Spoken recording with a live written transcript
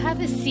have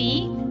a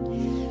seat.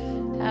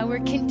 We're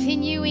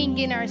continuing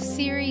in our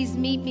series,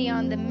 Meet Me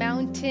on the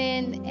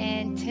Mountain.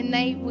 And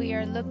tonight we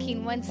are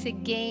looking once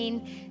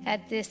again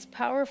at this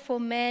powerful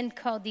man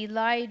called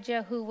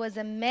Elijah, who was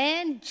a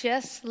man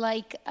just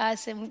like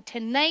us. And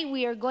tonight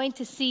we are going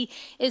to see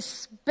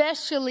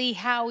especially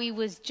how he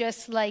was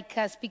just like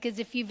us. Because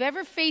if you've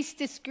ever faced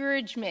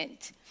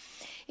discouragement,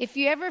 if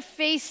you ever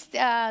faced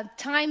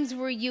times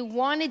where you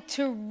wanted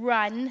to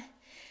run,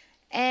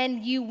 and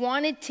you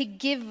wanted to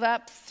give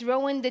up,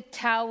 throw in the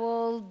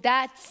towel,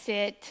 that's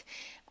it.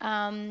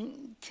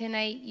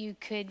 Tonight you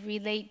could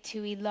relate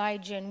to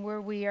Elijah and where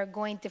we are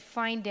going to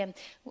find him.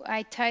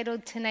 I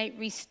titled tonight,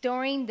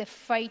 Restoring the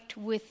Fight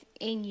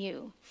Within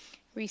You.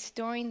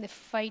 Restoring the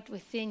Fight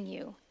Within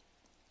You.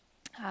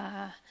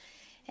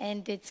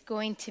 And it's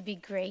going to be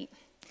great.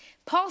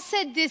 Paul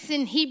said this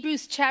in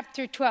Hebrews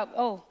chapter 12.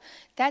 Oh,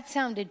 that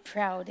sounded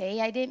proud,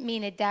 eh? I didn't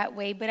mean it that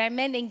way, but I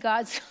meant in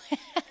God's way.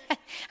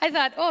 I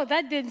thought, oh,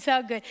 that didn't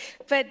sound good.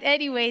 But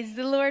anyways,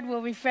 the Lord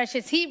will refresh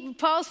us.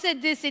 Paul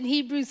said this in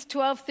Hebrews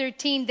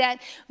 12:13, that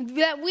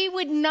we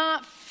would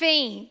not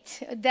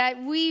faint,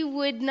 that we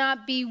would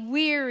not be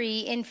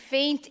weary and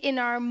faint in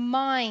our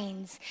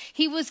minds.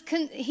 He was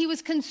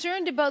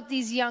concerned about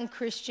these young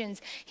Christians.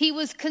 He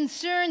was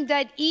concerned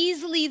that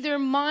easily their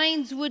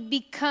minds would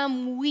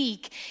become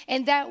weak.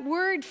 And that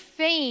word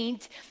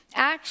faint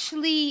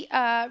actually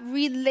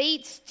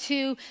relates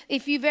to,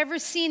 if you've ever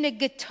seen a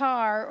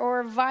guitar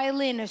or a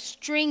violin, a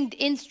stringed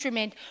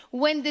instrument,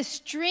 when the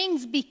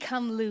strings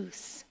become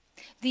loose,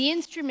 the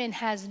instrument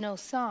has no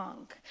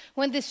song.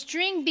 When the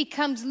string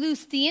becomes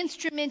loose, the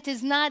instrument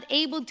is not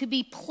able to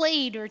be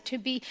played or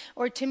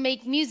to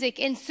make music.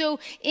 And so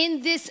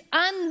in this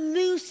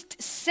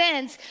unloosed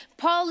sense,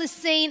 Paul is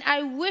saying,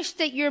 I wish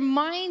that your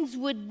minds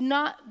would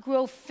not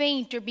grow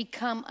faint or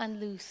become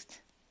unloosed.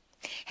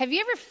 Have you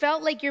ever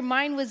felt like your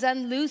mind was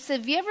unloose?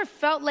 Have you ever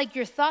felt like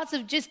your thoughts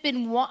have just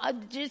been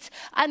just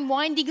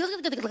unwinding?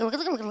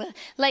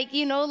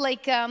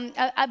 Like,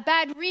 a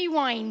bad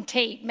rewind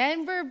tape.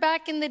 Remember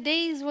back in the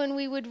days when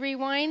we would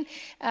rewind?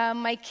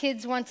 My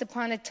kids, once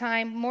upon a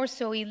time, more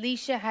so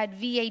Elisha, had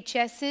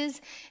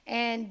VHSs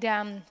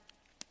and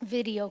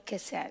video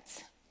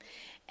cassettes.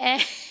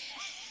 And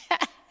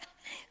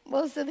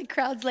most of the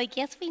crowd's like,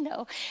 yes, we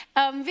know.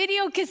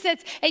 Video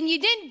cassettes. And you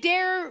didn't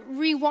dare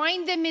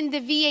rewind them in the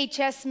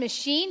VHS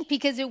machine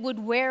because it would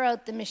wear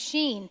out the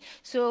machine.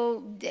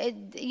 So,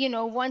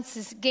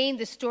 once again,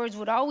 the stores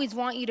would always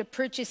want you to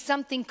purchase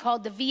something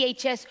called the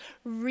VHS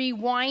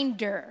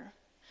rewinder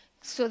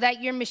so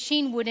that your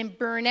machine wouldn't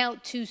burn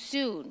out too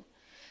soon.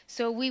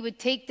 So we would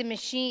take the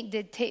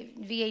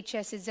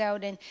VHSs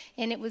out, and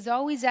it was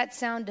always that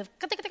sound of...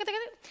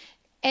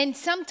 And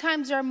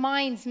sometimes our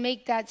minds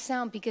make that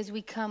sound because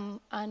we come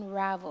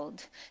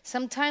unraveled.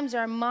 Sometimes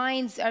our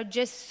minds are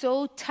just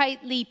so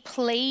tightly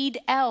played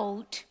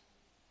out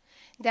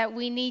that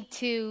we need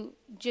to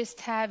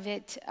just have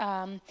it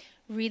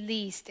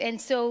released.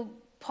 And so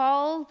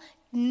Paul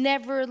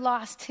never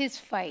lost his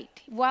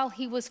fight. While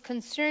he was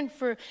concerned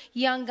for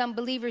young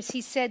unbelievers,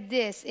 he said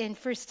this in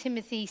 1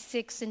 Timothy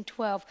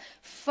 6:12,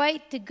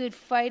 fight the good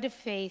fight of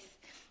faith.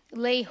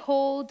 Lay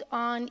hold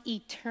on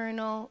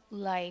eternal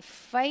life.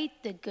 Fight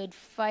the good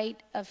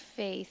fight of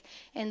faith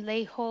and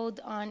lay hold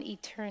on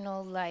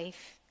eternal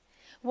life.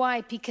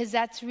 Why? Because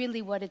that's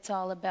really what it's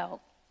all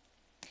about.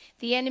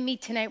 The enemy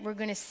tonight, we're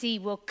going to see,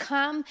 will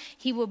come.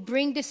 He will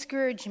bring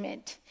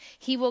discouragement.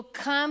 He will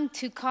come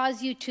to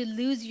cause you to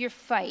lose your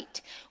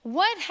fight.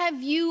 What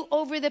have you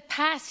over the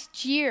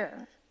past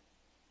year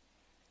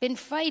been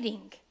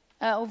fighting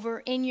over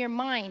in your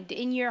mind,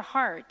 in your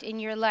heart, in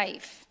your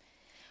life?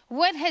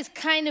 What has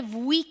kind of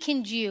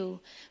weakened you?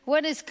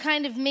 What has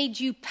kind of made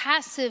you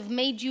passive,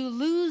 made you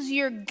lose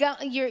your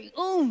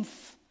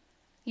oomph,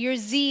 your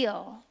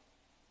zeal?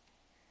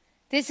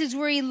 This is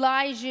where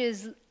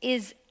Elijah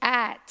is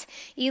at.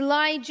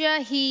 Elijah,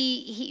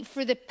 he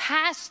for the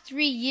past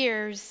 3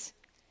 years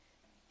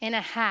and a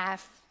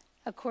half,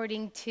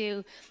 according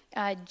to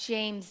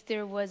James,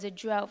 there was a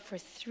drought for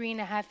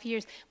 3.5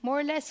 years. More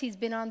or less, he's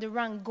been on the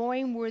run,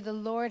 going where the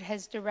Lord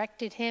has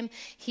directed him.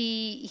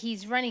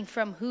 He's running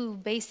from who?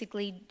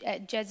 Basically,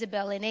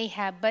 Jezebel and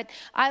Ahab. But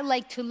I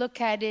like to look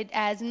at it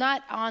as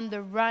not on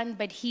the run,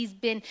 but he's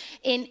been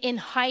in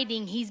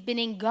hiding. He's been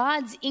in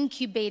God's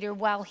incubator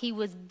while he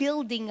was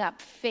building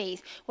up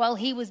faith, while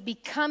he was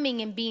becoming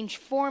and being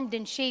formed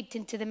and shaped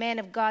into the man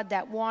of God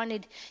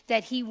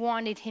that he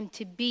wanted him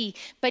to be.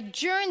 But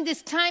during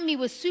this time, he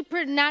was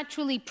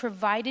supernaturally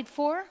provided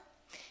for,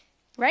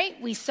 right?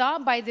 We saw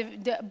by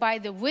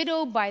the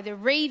widow, by the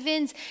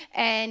ravens,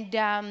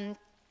 and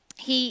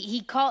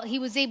he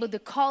was able to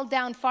call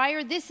down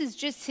fire. This is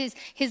just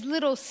his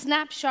little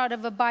snapshot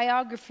of a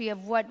biography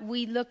of what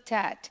we looked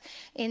at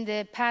in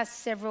the past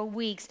several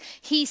weeks.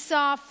 He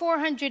saw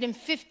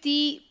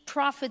 450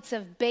 prophets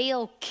of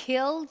Baal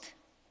killed.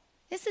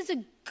 This is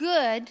a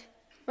good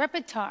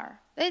repertoire.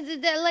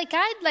 Like,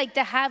 I'd like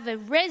to have a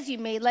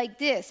resume like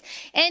this.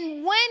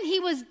 And when he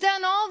was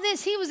done all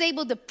this, he was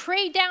able to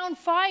pray down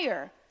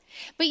fire.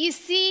 But you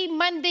see,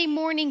 Monday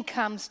morning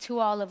comes to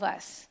all of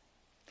us.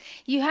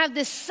 You have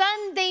the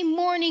Sunday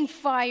morning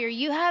fire.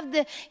 You have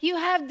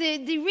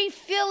the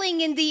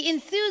refilling and the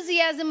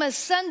enthusiasm of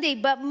Sunday,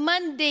 but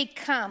Monday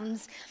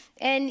comes.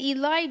 And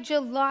Elijah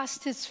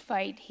lost his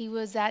fight. He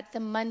was at the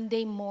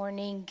Monday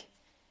morning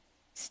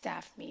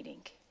staff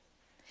meeting.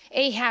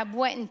 Ahab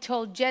went and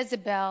told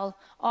Jezebel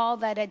all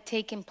that had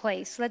taken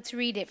place. Let's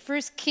read it.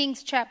 1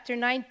 Kings chapter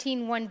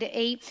 19,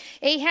 1-8.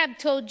 Ahab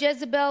told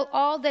Jezebel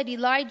all that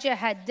Elijah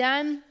had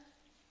done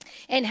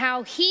and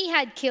how he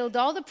had killed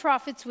all the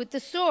prophets with the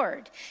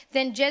sword.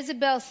 Then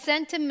Jezebel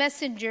sent a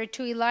messenger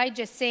to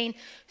Elijah saying,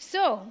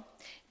 "So,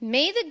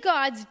 may the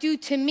gods do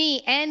to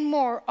me and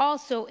more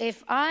also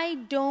if I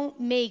don't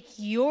make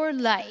your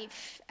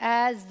life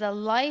as the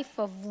life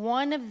of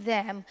one of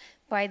them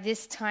by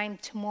this time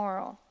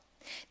tomorrow."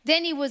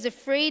 Then he was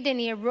afraid, and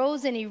he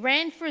arose and he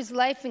ran for his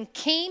life and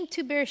came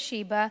to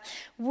Beersheba,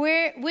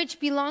 which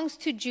belongs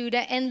to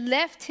Judah, and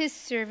left his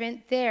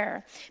servant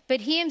there.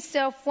 But he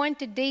himself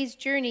went a day's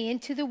journey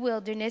into the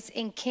wilderness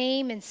and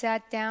came and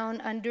sat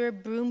down under a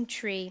broom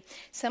tree.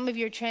 Some of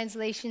your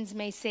translations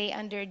may say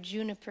under a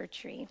juniper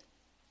tree.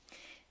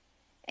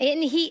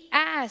 And he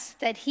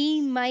asked that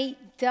he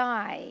might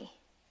die.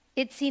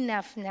 "It's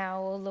enough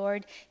now, O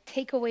Lord.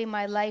 Take away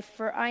my life,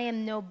 for I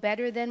am no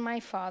better than my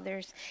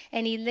fathers."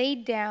 And he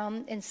laid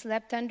down and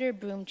slept under a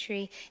broom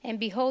tree. And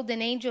behold,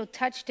 an angel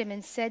touched him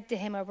and said to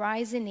him,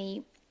 "Arise and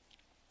eat."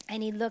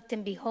 And he looked,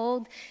 and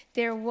behold,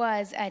 there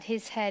was at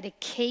his head a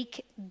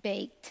cake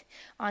baked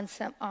on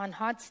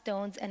hot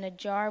stones and a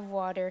jar of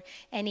water.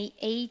 And he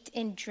ate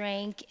and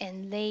drank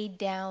and lay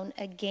down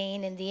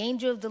again. And the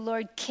angel of the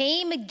Lord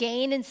came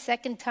again and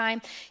second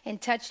time and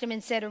touched him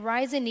and said,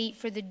 "Arise and eat,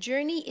 for the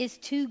journey is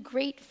too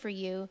great for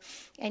you."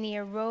 And he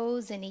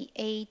arose and he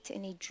ate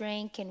and he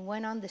drank and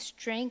went on the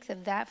strength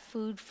of that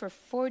food for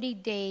 40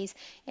 days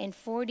and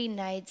 40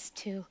 nights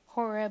to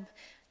Horeb,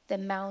 the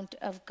Mount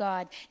of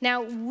God.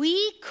 Now,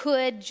 we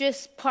could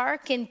just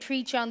park and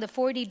preach on the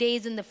 40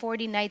 days and the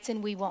 40 nights,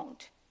 and we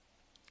won't.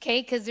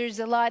 Okay? Because there's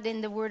a lot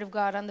in the Word of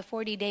God on the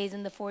 40 days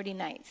and the 40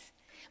 nights.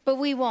 But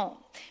we won't.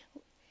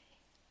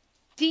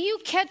 Do you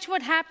catch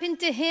what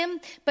happened to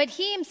him? But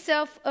he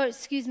himself,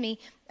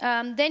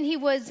 then he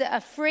was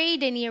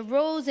afraid, and he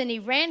arose and he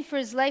ran for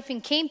his life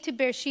and came to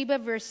Beersheba,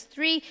 verse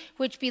 3,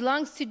 which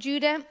belongs to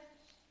Judah,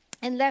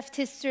 and left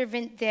his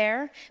servant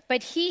there.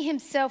 But he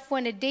himself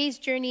went a day's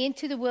journey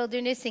into the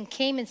wilderness and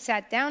came and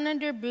sat down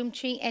under a broom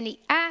tree, and he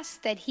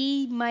asked that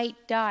he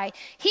might die.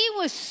 He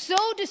was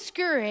so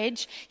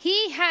discouraged.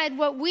 He had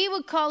what we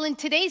would call in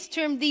today's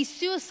term these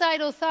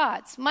suicidal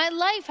thoughts. My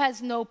life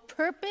has no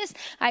purpose.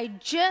 I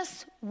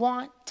just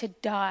want to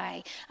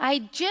die. I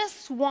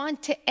just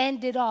want to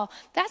end it all.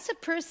 That's a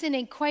person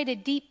in quite a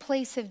deep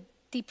place of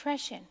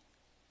depression.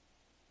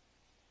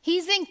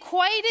 He's in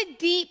quite a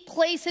deep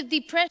place of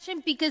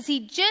depression because he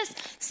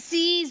just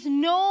sees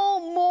no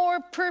more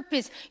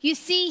purpose. You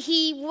see,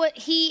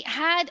 he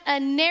had a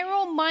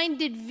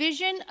narrow-minded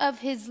vision of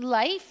his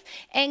life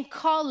and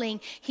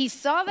calling. He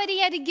saw that he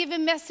had to give a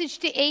message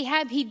to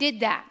Ahab. He did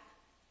that.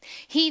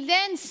 He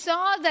then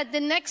saw that the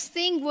next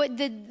thing,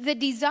 the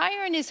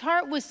desire in his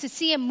heart was to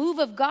see a move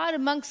of God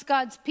amongst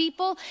God's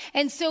people.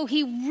 And so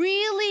he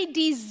really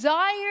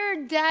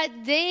desired that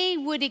they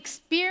would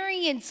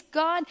experience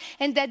God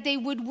and that they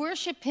would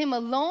worship him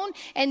alone.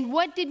 And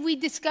what did we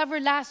discover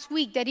last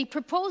week? That he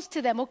proposed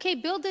to them, okay,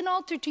 build an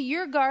altar to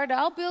your God,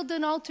 I'll build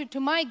an altar to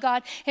my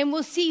God, and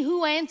we'll see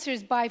who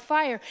answers by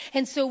fire.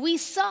 And so we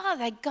saw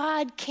that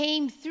God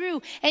came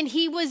through, and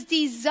he was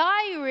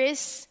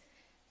desirous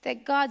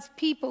that God's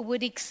people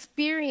would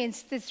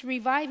experience this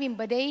reviving.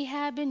 But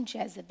Ahab and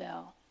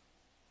Jezebel,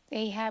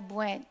 Ahab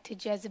went to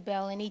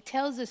Jezebel, and he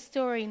tells a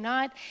story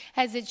not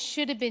as it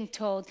should have been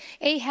told.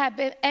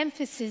 Ahab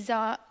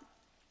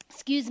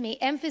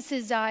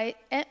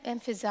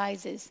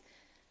emphasizes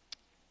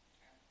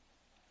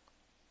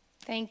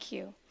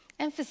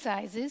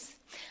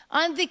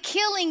on the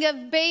killing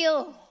of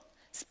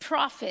Baal's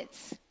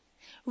prophets,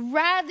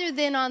 rather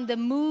than on the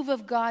move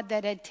of God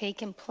that had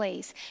taken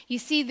place. You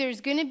see,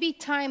 there's going to be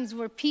times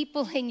where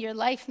people in your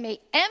life may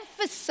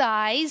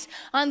emphasize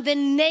on the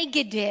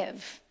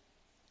negative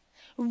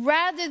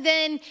rather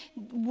than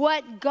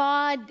what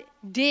God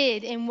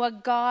did and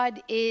what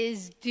God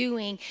is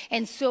doing.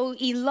 And so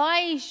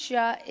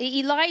Elijah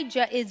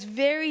is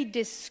very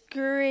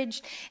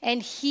discouraged,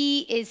 and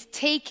he is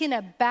taken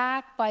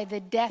aback by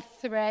the death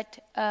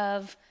threat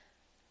of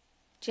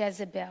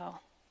Jezebel.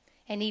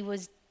 And he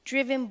was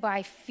driven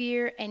by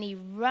fear, and he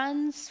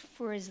runs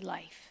for his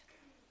life.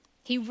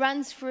 He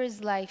runs for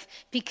his life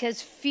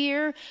because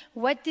fear,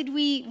 what did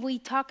we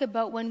talk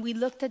about when we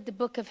looked at the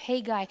book of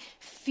Haggai?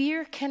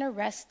 Fear can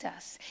arrest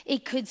us.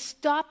 It could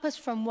stop us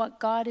from what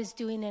God is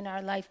doing in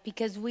our life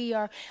because we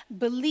are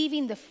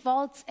believing the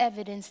false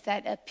evidence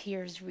that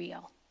appears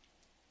real.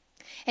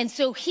 And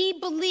so he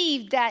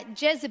believed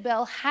that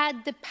Jezebel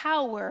had the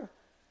power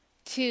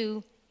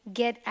to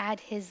get at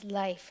his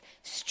life.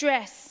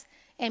 Stress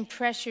and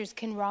pressures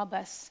can rob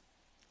us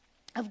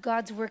of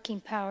God's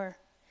working power.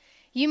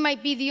 You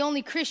might be the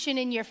only Christian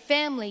in your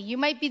family. You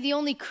might be the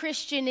only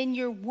Christian in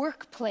your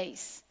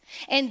workplace.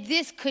 And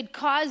this could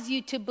cause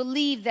you to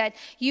believe that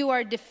you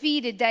are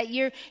defeated, that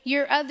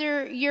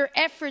your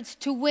efforts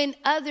to win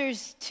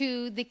others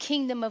to the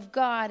kingdom of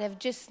God have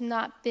just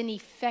not been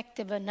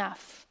effective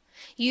enough.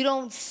 You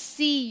don't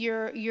see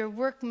your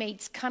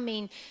workmates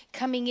coming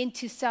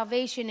into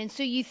salvation, and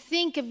so you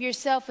think of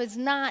yourself as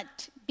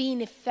not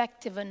being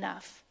effective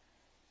enough.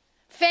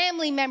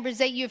 Family members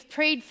that you've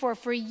prayed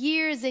for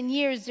years and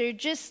years, they're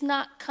just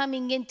not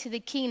coming into the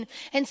kingdom.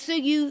 And so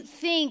you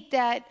think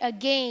that,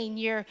 again,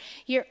 your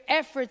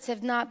efforts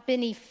have not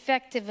been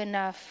effective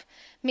enough.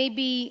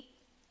 Maybe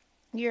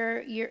your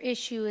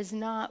issue is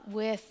not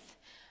with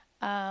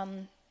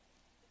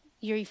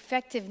your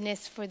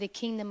effectiveness for the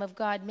kingdom of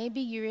God.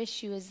 Maybe your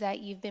issue is that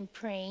you've been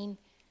praying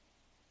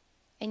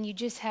and you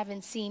just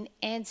haven't seen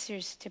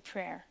answers to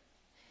prayer.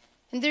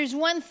 And there's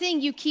one thing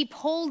you keep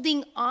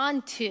holding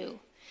on to.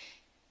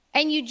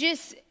 And you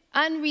just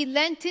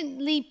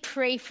unrelentingly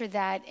pray for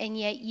that, and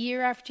yet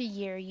year after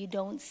year, you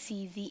don't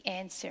see the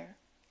answer.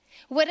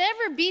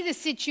 Whatever be the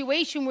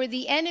situation where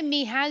the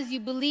enemy has you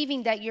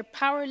believing that you're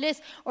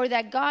powerless, or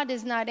that God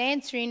is not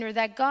answering, or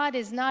that God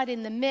is not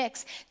in the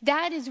mix,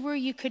 that is where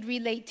you could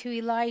relate to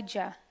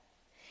Elijah.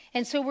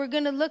 And so we're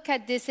going to look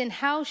at this, and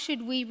how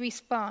should we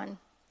respond?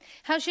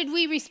 How should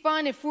we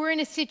respond if we're in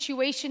a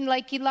situation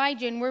like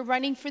Elijah and we're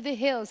running for the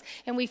hills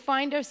and we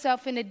find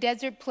ourselves in a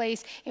desert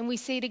place and we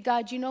say to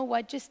God, you know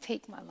what, just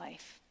take my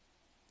life.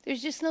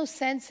 There's just no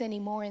sense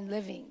anymore in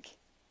living.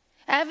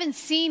 I haven't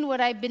seen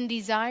what I've been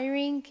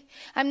desiring.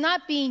 I'm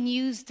not being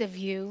used of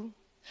you.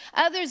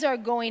 Others are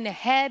going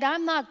ahead.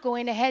 I'm not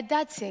going ahead.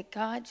 That's it,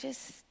 God,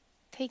 just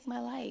take my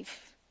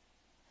life.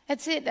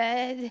 That's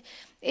it.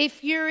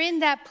 If you're in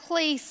that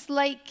place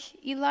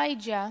like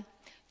Elijah,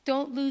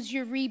 don't lose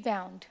your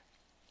rebound.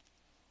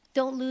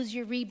 Don't lose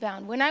your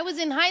rebound. When I was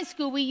in high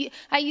school,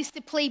 I used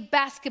to play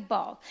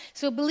basketball.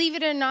 So believe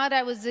it or not,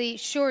 I was the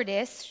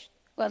shortest.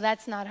 Well,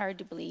 that's not hard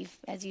to believe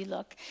as you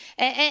look.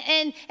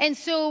 And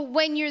so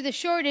when you're the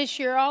shortest,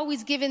 you're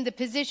always given the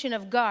position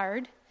of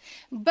guard.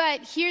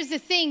 But here's the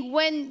thing.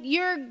 When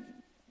you're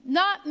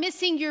not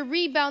missing your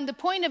rebound, the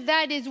point of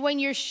that is when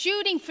you're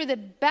shooting for the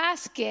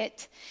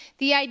basket,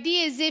 the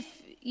idea is if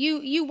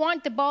you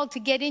want the ball to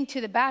get into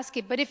the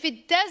basket, but if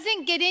it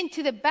doesn't get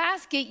into the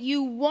basket,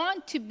 you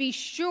want to be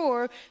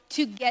sure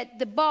to get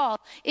the ball.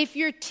 If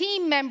your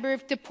team member,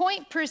 if the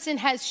point person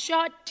has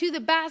shot to the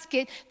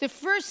basket, the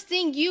first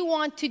thing you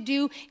want to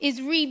do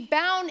is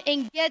rebound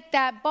and get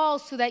that ball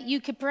so that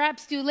you could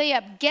perhaps do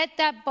layup, get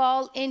that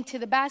ball into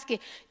the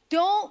basket.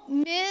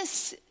 Don't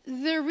miss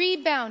the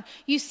rebound.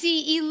 You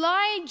see,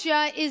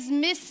 Elijah is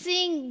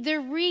missing the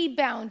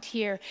rebound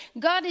here.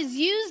 God has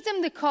used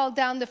him to call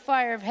down the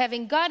fire of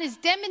heaven. God has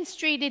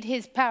demonstrated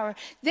his power.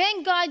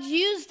 Then God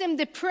used him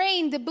to pray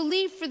and to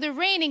believe for the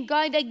rain, and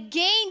God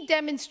again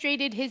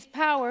demonstrated his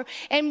power.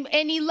 And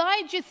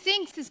Elijah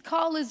thinks his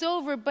call is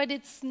over, but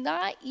it's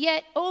not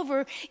yet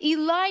over.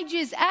 Elijah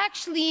is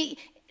actually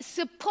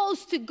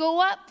supposed to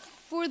go up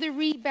for the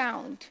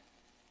rebound.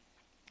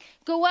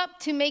 Go up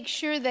to make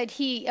sure that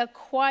he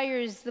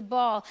acquires the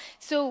ball.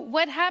 So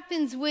what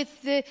happens with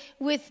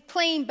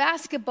playing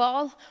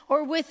basketball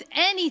or with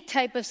any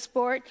type of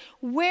sport,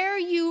 where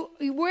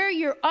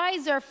your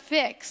eyes are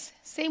fixed,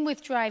 same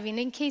with driving,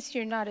 in case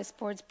you're not a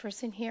sports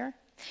person here,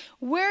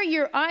 where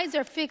your eyes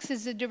are fixed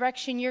is the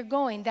direction you're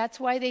going. That's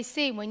why they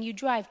say when you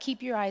drive,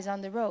 keep your eyes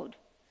on the road.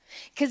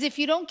 Because if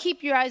you don't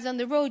keep your eyes on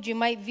the road, you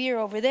might veer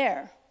over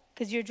there.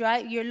 Because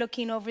you're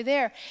looking over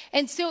there.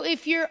 And so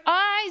if your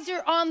eyes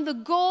are on the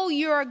goal,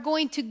 you are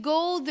going to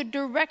go the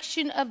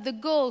direction of the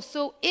goal.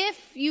 So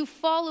if you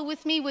follow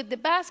with me with the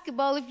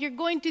basketball, if you're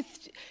going to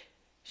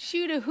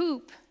shoot a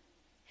hoop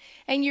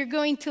and you're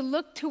going to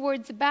look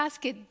towards the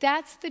basket,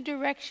 that's the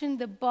direction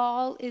the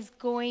ball is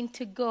going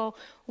to go.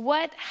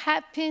 What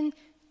happened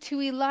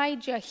to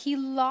Elijah? He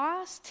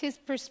lost his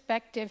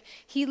perspective.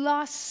 He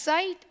lost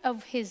sight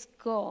of his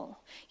goal.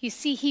 You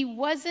see, he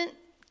wasn't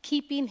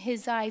keeping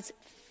his eyes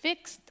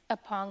fixed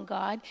upon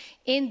God.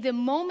 In the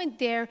moment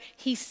there,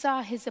 he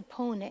saw his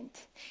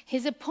opponent.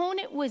 His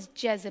opponent was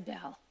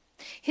Jezebel.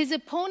 His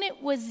opponent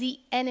was the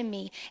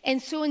enemy.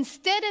 And so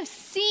instead of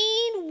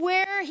seeing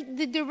where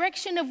the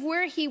direction of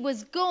where he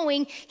was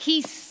going,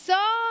 he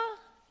saw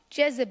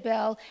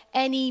Jezebel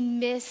and he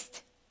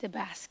missed the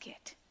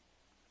basket.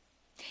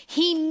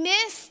 He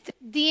missed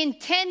the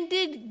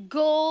intended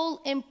goal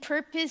and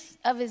purpose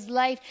of his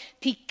life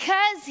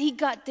because he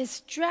got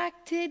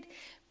distracted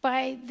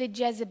by the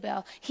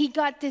Jezebel. He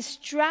got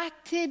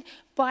distracted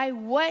by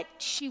what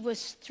she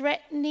was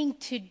threatening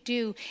to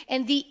do.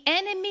 And the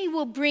enemy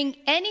will bring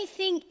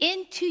anything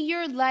into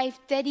your life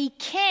that he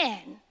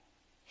can.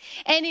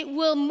 And it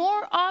will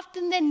more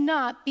often than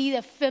not be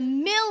a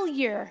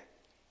familiar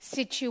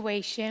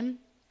situation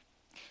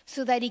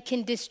so that he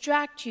can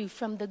distract you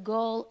from the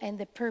goal and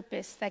the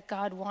purpose that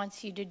God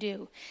wants you to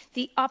do.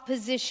 The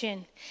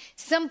opposition.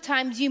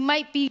 Sometimes you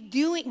might be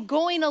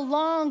going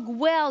along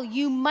well.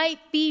 You might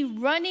be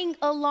running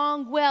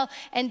along well.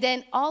 And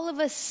then all of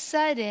a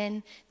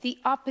sudden, the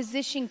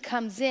opposition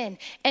comes in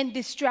and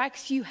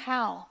distracts you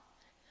how?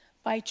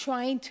 By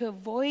trying to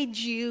avoid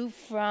you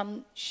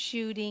from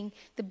shooting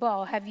the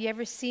ball. Have you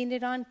ever seen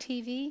it on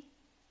TV?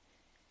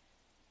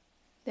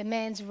 The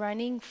man's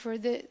running for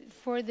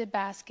the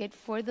basket,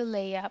 for the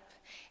layup,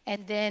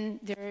 and then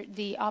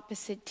the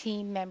opposite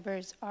team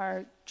members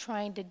are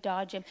trying to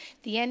dodge him.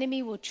 The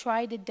enemy will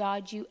try to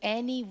dodge you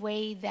any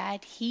way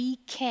that he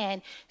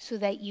can so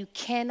that you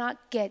cannot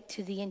get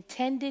to the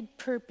intended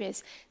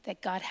purpose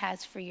that God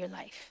has for your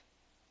life.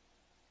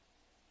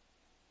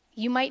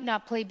 You might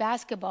not play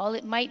basketball.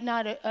 It might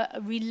not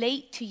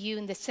relate to you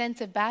in the sense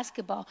of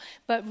basketball,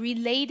 but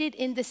related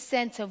in the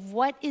sense of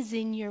what is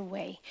in your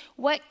way,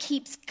 what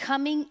keeps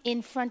coming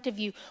in front of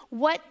you,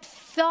 what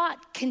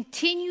thought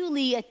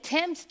continually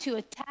attempts to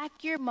attack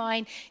your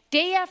mind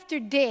day after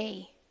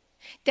day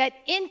that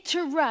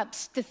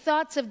interrupts the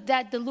thoughts of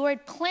that the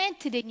Lord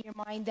planted in your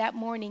mind that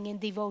morning in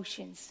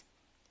devotions.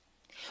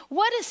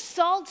 What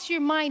assaults your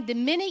mind the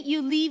minute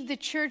you leave the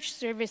church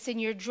service and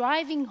you're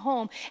driving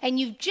home and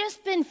you've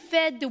just been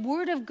fed the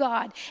Word of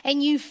God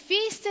and you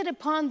feasted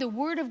upon the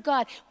Word of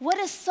God? What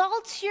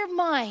assaults your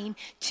mind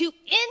to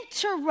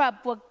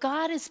interrupt what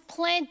God has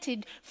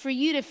planted for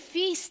you to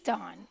feast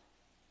on,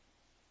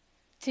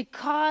 to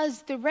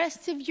cause the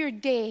rest of your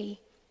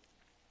day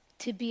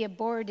to be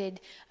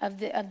aborted of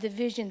the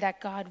vision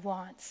that God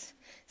wants?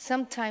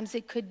 Sometimes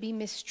it could be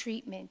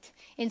mistreatment.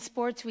 In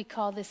sports, we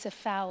call this a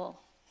foul.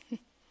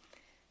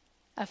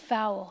 A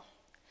foul.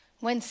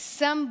 When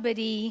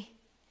somebody,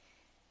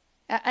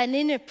 an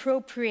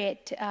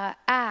inappropriate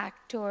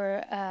act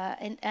or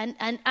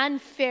an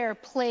unfair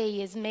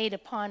play is made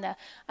upon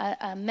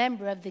a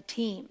member of the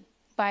team,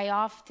 by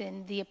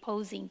often the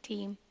opposing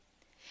team,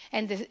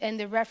 and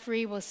the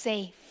referee will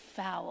say,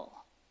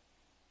 foul.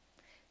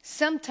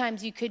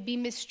 Sometimes you could be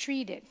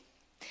mistreated.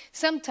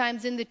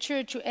 Sometimes in the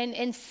church,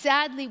 and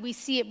sadly we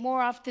see it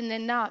more often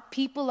than not,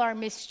 people are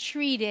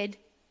mistreated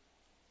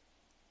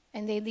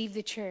and they leave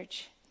the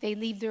church. They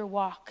leave their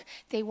walk.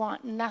 They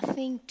want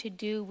nothing to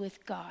do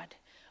with God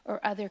or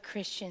other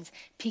Christians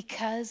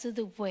because of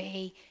the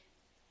way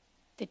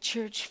the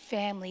church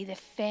family, the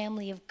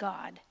family of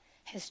God,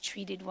 has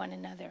treated one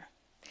another.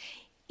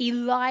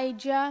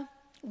 Elijah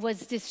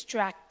was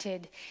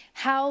distracted.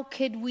 How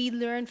could we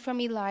learn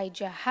from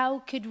Elijah? How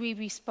could we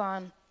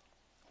respond?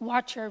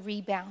 Watch our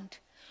rebound.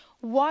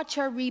 Watch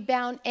our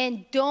rebound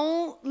and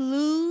don't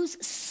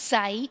lose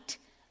sight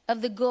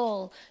of the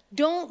goal.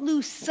 Don't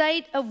lose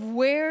sight of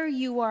where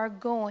you are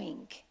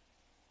going.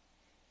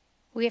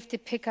 We have to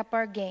pick up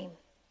our game.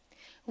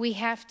 We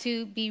have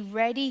to be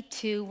ready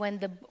to,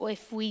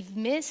 if we've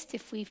missed,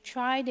 if we've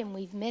tried and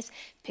we've missed,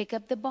 pick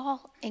up the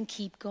ball and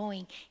keep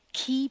going.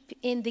 Keep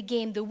in the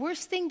game. The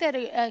worst thing that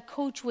a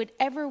coach would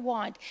ever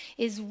want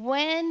is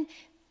when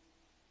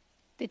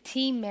the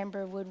team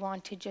member would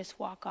want to just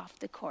walk off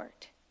the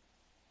court.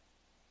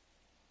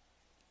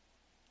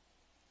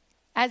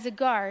 As a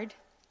guard,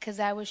 because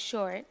I was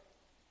short,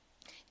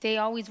 they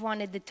always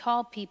wanted the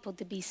tall people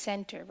to be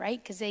center,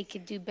 right? Because they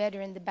could do better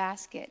in the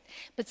basket.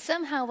 But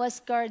somehow us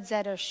guards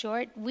that are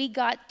short, we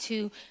got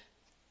to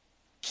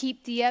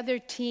keep the other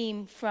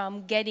team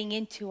from getting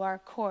into our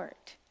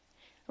court,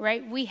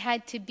 right? We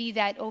had to be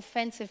that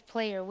offensive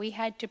player. We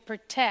had to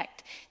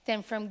protect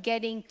them from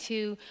getting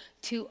to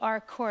our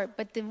court.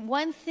 But the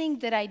one thing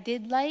that I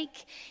did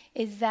like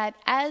is that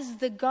as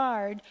the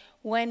guard,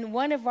 when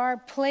one of our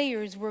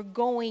players were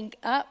going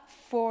up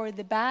for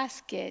the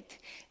basket,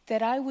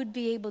 that I would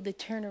be able to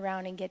turn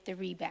around and get the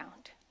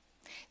rebound.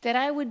 That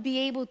I would be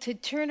able to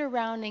turn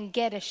around and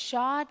get a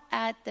shot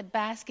at the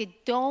basket.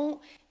 Don't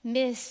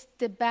miss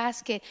the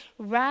basket.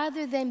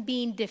 Rather than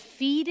being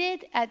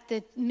defeated at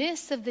the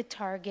miss of the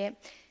target,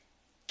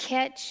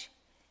 catch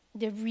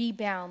the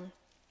rebound.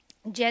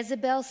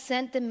 Jezebel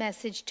sent the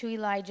message to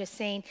Elijah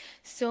saying,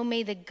 so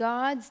may the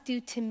gods do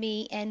to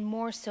me and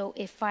more so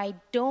if I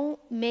don't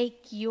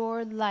make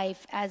your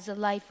life as the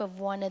life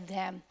of one of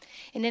them.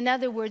 And in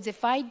other words,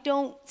 if I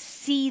don't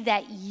see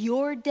that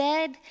you're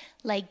dead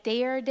like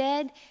they are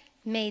dead,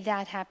 may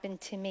that happen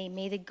to me.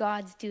 May the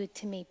gods do it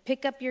to me.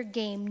 Pick up your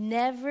game.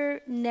 Never,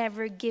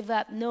 never give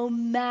up, no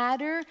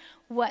matter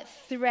what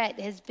threat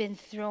has been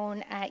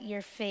thrown at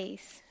your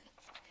face.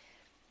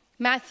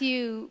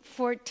 Matthew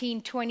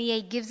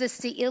 14:28 gives us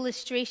the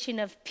illustration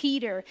of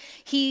Peter.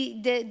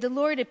 The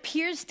Lord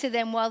appears to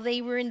them while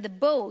they were in the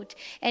boat.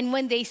 And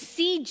when they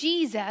see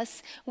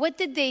Jesus, what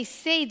did they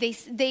say?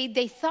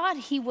 They thought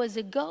he was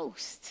a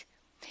ghost.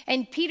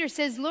 And Peter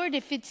says, Lord,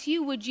 if it's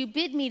you, would you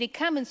bid me to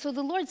come? And so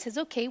the Lord says,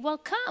 okay, well,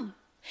 come.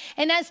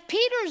 And as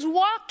Peter's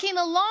walking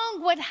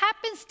along, what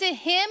happens to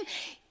him?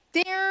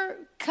 there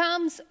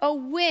comes a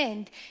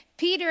wind.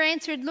 Peter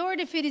answered, Lord,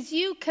 if it is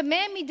you,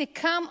 command me to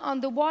come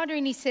on the water.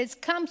 And he says,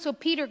 come. So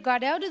Peter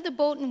got out of the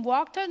boat and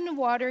walked on the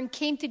water and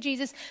came to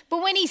Jesus.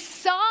 But when he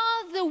saw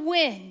the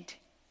wind,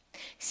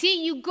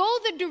 see, you go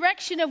the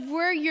direction of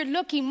where you're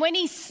looking. When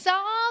he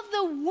saw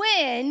the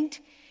wind,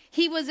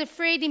 he was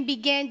afraid and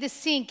began to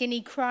sink, and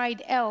he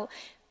cried out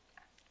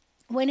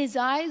when his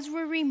eyes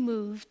were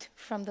removed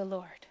from the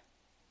Lord.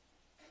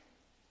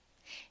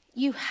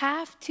 You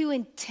have to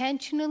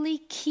intentionally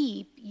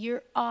keep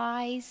your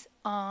eyes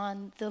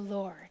on the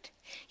Lord.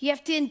 You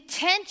have to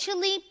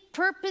intentionally,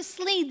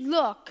 purposely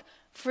look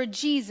for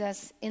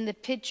Jesus in the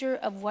picture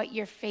of what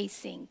you're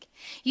facing.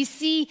 You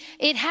see,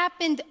 it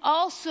happened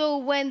also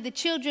when the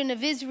children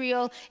of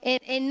Israel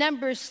in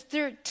Numbers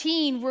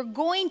 13 were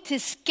going to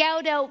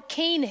scout out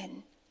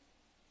Canaan.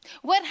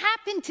 What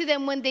happened to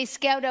them when they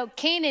scouted out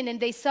Canaan and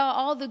they saw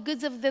all the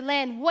goods of the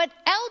land? What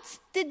else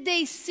did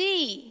they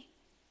see?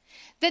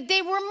 That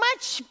they were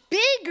much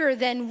bigger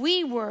than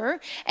we were.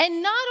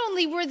 And not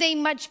only were they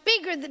much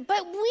bigger,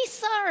 but we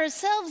saw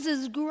ourselves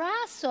as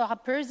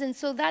grasshoppers, and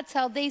so that's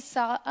how they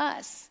saw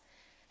us.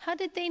 How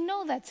did they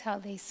know that's how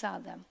they saw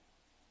them?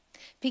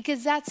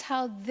 Because that's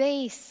how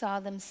they saw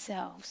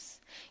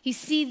themselves. You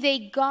see, they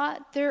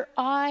got their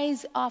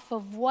eyes off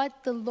of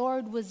what the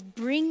Lord was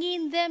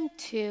bringing them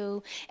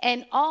to,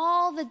 and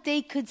all that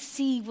they could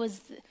see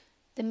was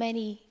the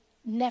many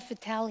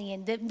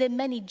Nephtalian, the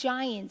many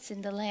giants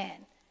in the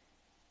land.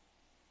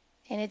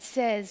 And it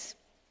says,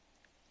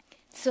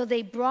 so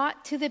they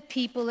brought to the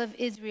people of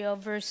Israel,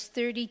 verse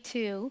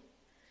 32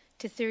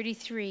 to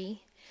 33,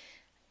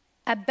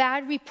 a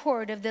bad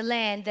report of the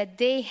land that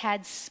they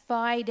had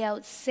spied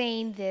out,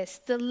 saying this,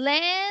 the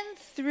land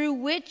through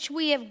which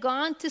we have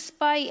gone to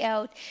spy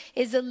out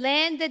is a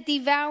land that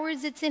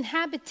devours its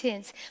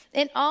inhabitants,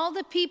 and all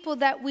the people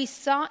that we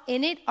saw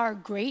in it are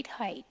great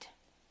height.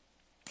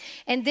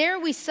 And there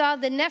we saw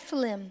the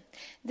Nephilim,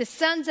 the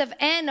sons of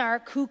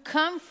Anak, who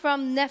come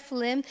from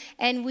Nephilim,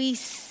 and we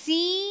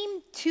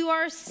seem to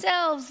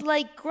ourselves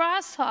like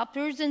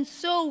grasshoppers, and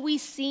so we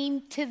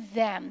seem to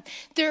them.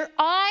 Their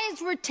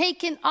eyes were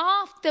taken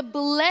off the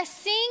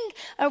blessing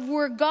of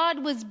where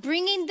God was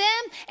bringing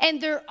them, and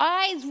their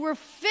eyes were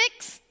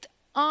fixed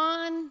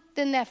on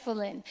the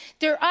Nephilim.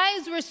 Their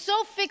eyes were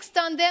so fixed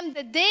on them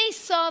that they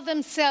saw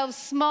themselves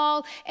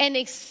small and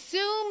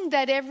assumed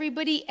that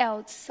everybody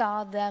else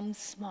saw them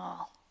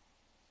small.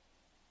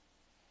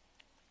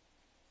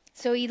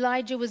 So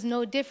Elijah was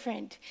no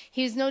different.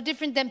 He was no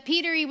different than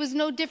Peter. He was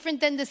no different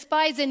than the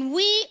spies. And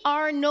we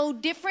are no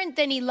different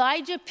than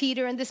Elijah,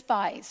 Peter, and the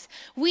spies.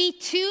 We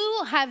too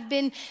have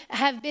been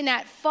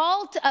at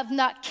fault of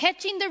not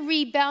catching the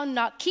rebound,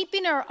 not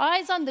keeping our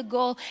eyes on the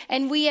goal.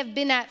 And we have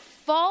been at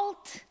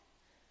fault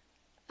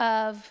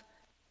of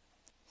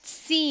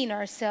seeing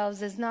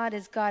ourselves as not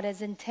as God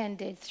has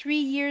intended. 3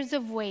 years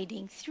of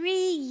waiting. 3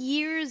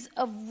 years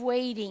of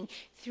waiting.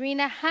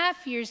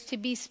 3.5 years to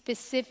be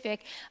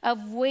specific,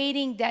 of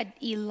waiting, that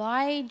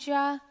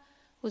Elijah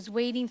was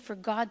waiting for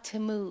God to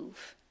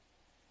move.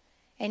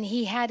 And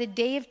he had a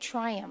day of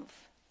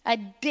triumph. A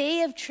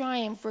day of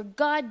triumph where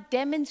God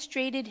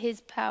demonstrated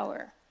his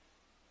power.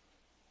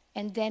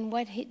 And then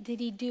what did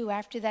he do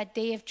after that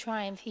day of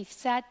triumph? He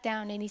sat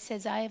down and he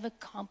says, I have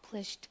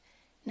accomplished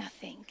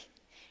nothing.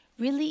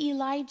 Really,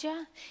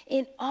 Elijah?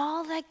 In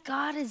all that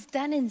God has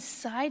done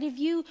inside of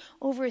you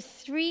over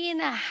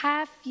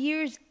 3.5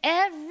 years,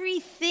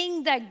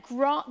 everything that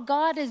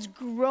God has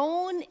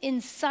grown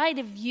inside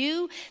of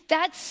you,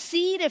 that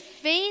seed of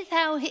faith,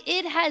 how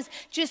it has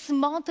just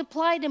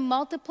multiplied and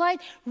multiplied.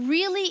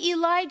 Really,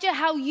 Elijah,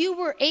 how you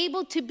were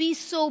able to be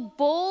so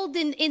bold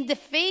in the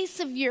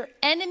face of your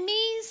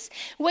enemies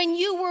when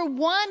you were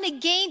one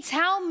against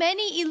how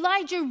many?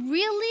 Elijah,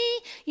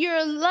 really?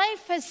 Your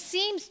life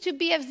seems to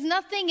be as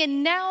nothing, and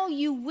now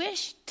you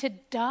wish to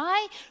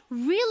die?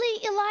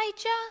 Really,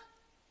 Elijah?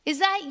 Is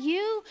that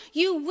you?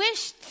 You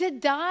wish to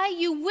die?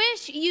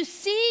 You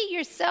see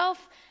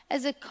yourself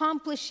as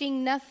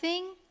accomplishing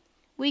nothing?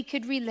 We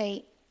could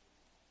relate.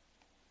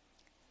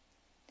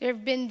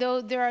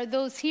 There are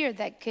those here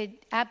that could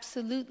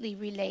absolutely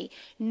relate.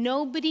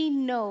 Nobody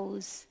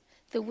knows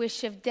the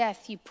wish of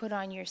death you put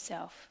on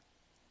yourself.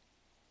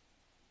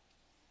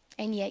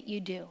 And yet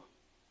you do.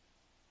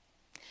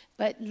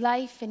 But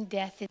life and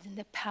death is in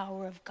the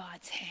power of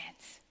God's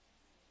hands.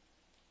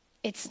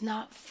 It's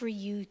not for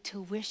you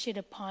to wish it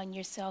upon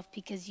yourself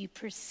because you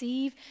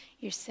perceive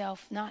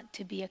yourself not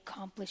to be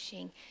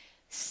accomplishing.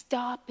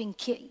 Stop and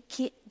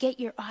get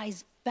your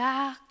eyes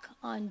back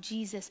on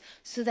Jesus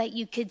so that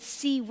you could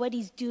see what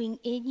he's doing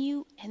in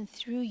you and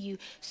through you,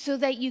 so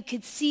that you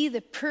could see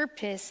the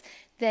purpose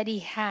that he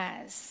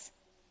has.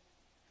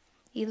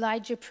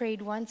 Elijah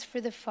prayed once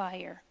for the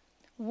fire.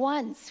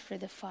 Once for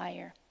the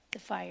fire. The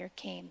fire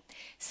came.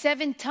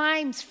 7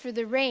 times for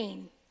the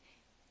rain.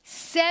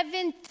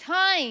 7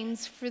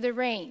 times for the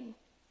rain.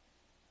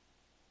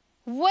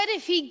 What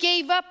if he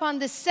gave up on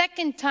the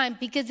second time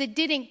because it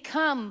didn't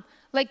come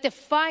like the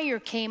fire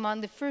came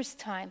on the first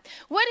time?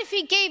 What if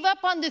he gave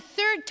up on the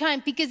third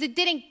time because it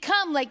didn't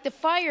come like the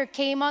fire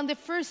came on the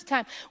first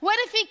time? What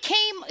if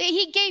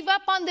he gave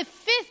up on the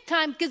fifth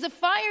time because the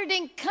fire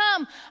didn't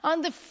come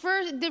on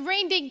the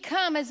rain didn't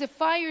come as the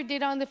fire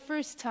did on the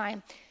first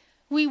time?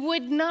 We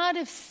would not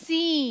have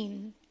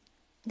seen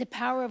the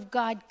power of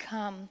God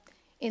come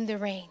in the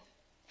rain.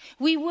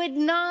 We would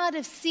not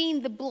have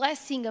seen the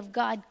blessing of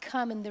God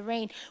come in the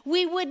rain.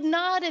 We would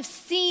not have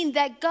seen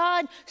that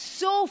God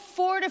so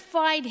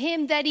fortified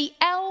him that he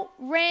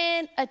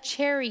outran a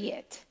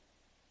chariot.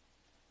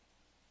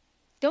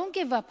 Don't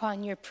give up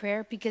on your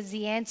prayer because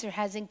the answer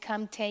hasn't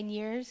come 10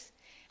 years,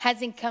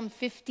 hasn't come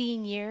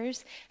 15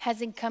 years,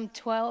 hasn't come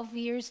 12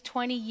 years,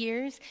 20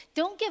 years.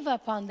 Don't give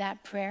up on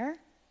that prayer.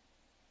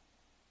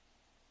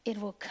 It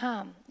will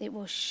come. It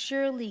will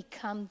surely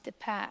come to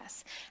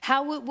pass.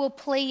 How it will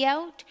play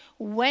out,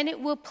 when it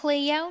will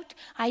play out,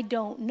 I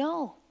don't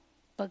know.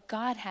 But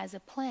God has a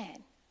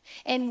plan.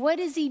 And what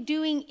is he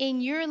doing in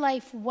your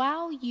life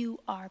while you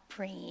are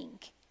praying?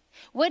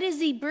 What is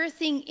he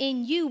birthing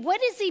in you?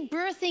 What is he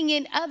birthing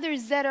in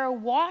others that are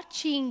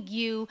watching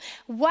you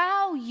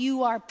while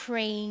you are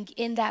praying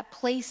in that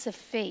place of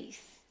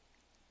faith?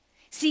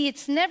 See,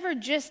 it's never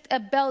just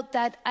about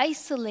that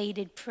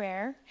isolated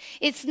prayer.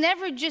 It's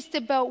never just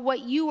about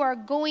what you are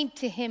going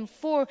to him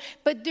for,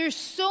 but there's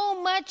so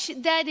much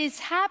that is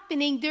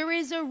happening. There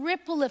is a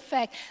ripple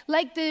effect,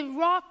 like the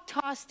rock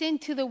tossed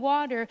into the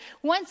water.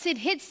 Once it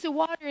hits the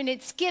water and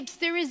it skips,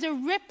 there is a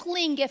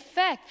rippling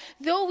effect.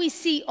 Though we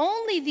see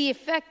only the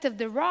effect of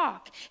the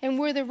rock and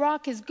where the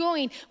rock is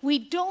going, we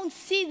don't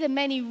see the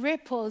many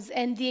ripples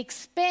and the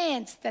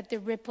expanse that the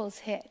ripples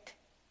hit.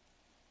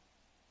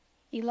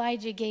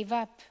 Elijah gave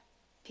up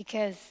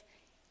because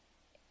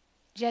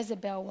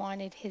Jezebel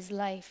wanted his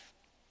life.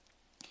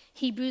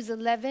 Hebrews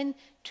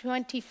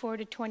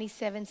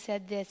 11:24-27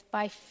 said this,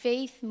 by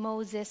faith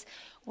Moses,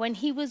 when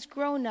he was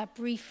grown up,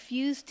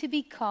 refused to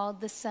be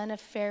called the son of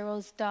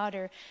Pharaoh's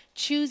daughter,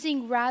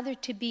 choosing rather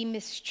to be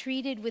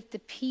mistreated with the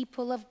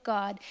people of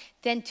God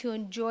than to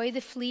enjoy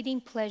the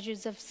fleeting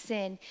pleasures of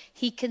sin.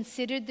 He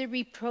considered the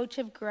reproach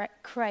of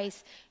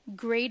Christ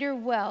greater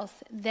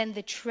wealth than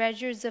the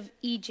treasures of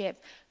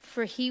Egypt,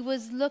 for he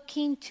was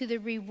looking to the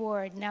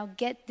reward. Now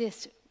get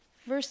this,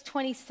 verse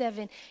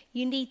 27,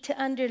 you need to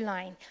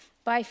underline.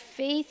 By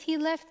faith he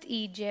left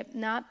Egypt,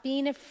 not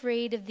being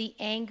afraid of the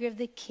anger of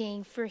the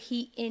king, for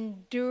he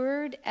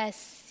endured as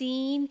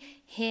seeing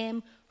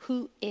him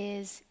who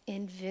is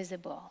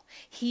invisible.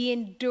 He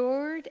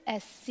endured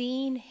as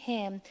seeing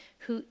him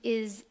who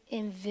is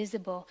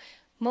invisible.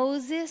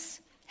 Moses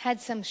had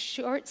some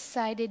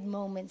short-sighted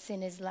moments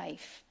in his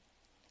life.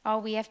 All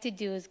we have to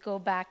do is go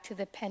back to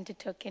the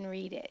Pentateuch and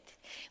read it.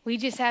 We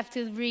just have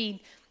to read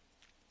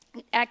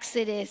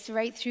Exodus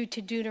right through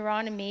to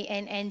Deuteronomy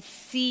and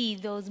see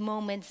those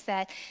moments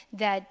that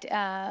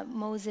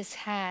Moses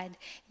had.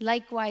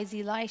 Likewise,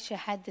 Elisha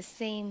had the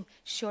same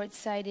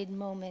short-sighted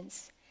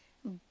moments.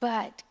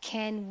 But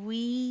can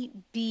we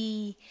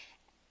be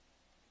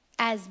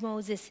as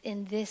Moses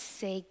in this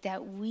sake,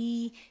 that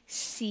we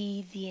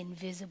see the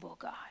invisible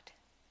God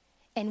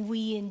and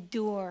we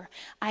endure?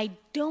 I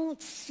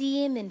don't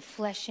see him in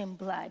flesh and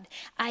blood.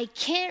 I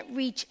can't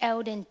reach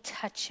out and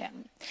touch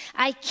him.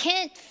 I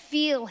can't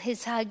feel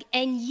his hug,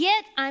 and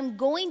yet I'm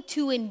going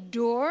to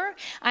endure.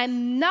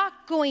 I'm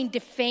not going to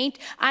faint.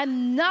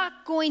 I'm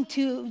not going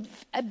to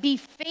be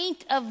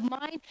faint of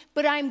mind,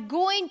 but I'm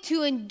going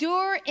to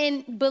endure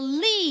and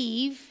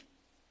believe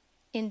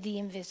in the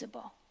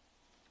invisible.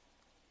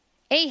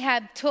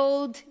 Ahab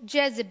told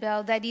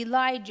Jezebel that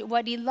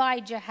what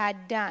Elijah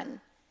had done,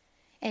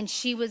 and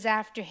she was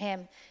after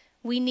him.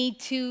 We need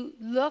to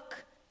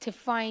look to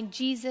find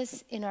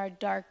Jesus in our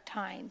dark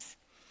times.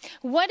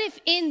 What if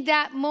in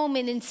that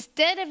moment,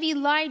 instead of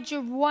Elijah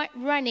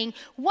running,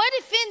 what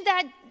if in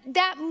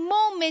that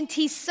moment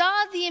he saw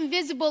the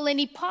invisible and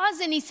he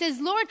paused and he says,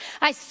 Lord,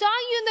 I saw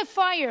you in the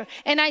fire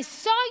and I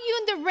saw you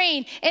in the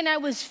rain and I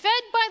was fed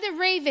by the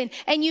raven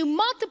and you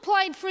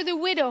multiplied for the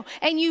widow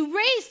and you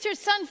raised her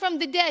son from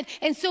the dead.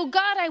 And so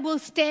God, I will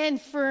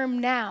stand firm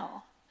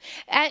now.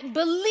 At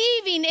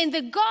believing in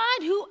the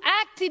God who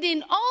acted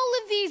in all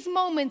of these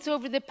moments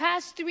over the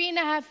past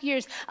 3.5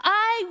 years,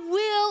 I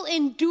will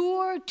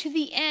endure to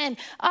the end.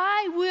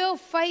 I will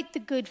fight the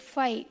good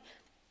fight.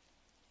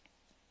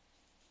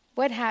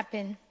 What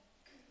happened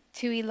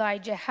to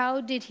Elijah? How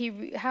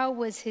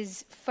was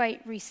his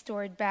fight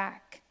restored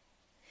back?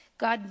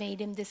 God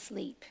made him to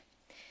sleep.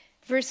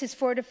 Verses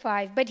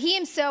 4-5. But he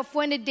himself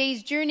went a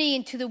day's journey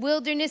into the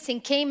wilderness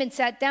and came and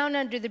sat down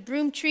under the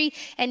broom tree.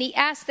 And he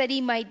asked that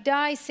he might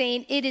die,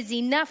 saying, it is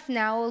enough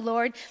now, O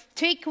Lord.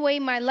 Take away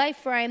my life,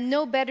 for I am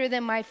no better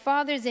than my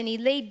fathers. And he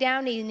laid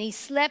down and he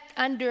slept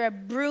under a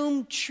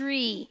broom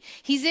tree.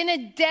 He's in a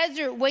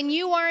desert. When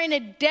you are in a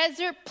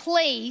desert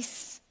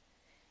place,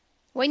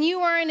 when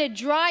you are in a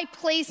dry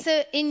place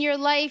in your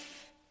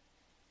life,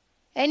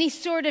 any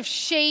sort of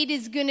shade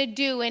is going to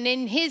do. And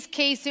in his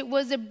case, it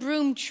was a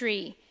broom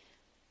tree.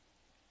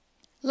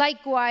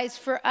 Likewise,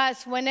 for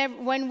us,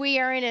 when we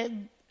are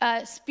in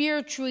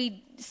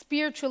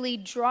spiritually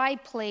dry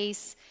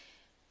place,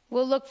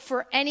 we'll look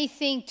for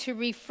anything to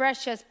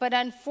refresh us. But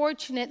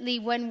unfortunately,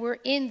 when we're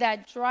in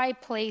that dry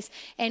place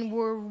and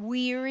we're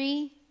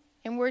weary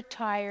and we're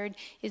tired,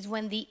 is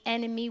when the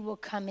enemy will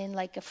come in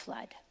like a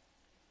flood.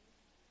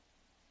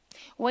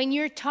 When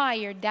you're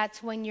tired,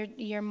 that's when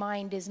your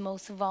mind is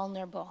most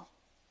vulnerable.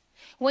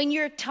 When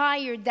you're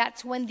tired,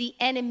 that's when the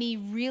enemy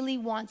really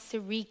wants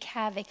to wreak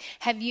havoc.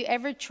 Have you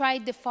ever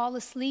tried to fall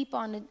asleep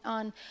on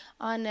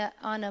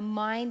a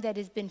mind that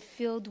has been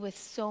filled with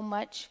so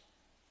much?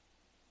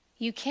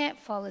 You can't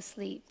fall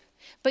asleep.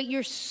 But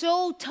you're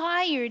so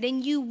tired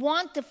and you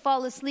want to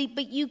fall asleep,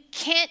 but you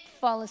can't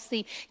fall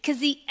asleep because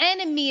the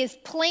enemy is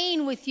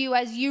playing with you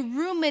as you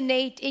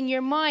ruminate in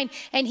your mind.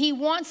 And he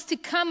wants to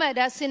come at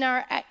us in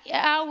our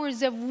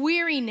hours of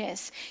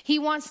weariness. He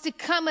wants to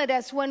come at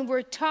us when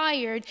we're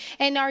tired,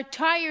 and our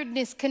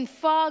tiredness can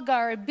fog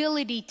our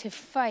ability to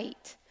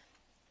fight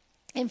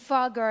and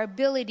fog our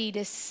ability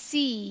to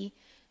see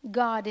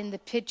God in the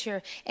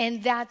picture.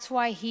 And that's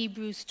why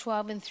Hebrews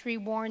 12:3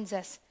 warns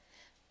us,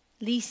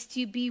 lest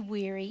you be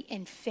weary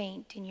and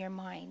faint in your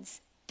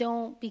minds.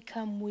 Don't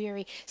become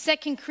weary.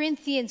 2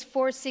 Corinthians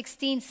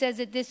 4:16 says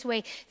it this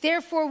way: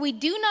 therefore we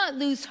do not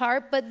lose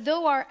heart, but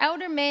though our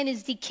outer man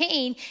is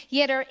decaying,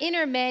 yet our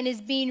inner man is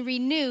being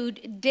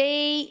renewed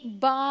day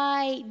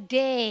by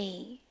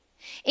day.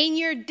 In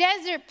your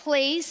desert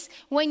place,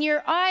 when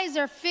your eyes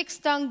are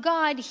fixed on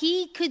God,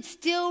 he could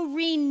still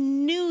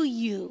renew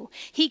you.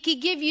 He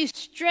could give you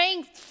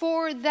strength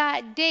for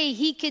that day.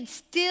 He could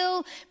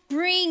still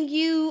bring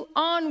you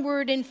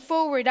onward and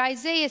forward.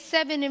 Isaiah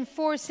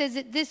 7:4 says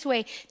it this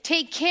way: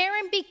 take care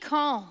and be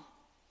calm.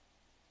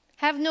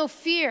 Have no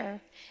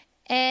fear,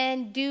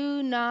 and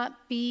do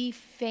not be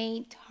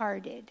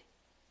faint-hearted.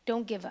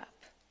 Don't give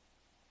up.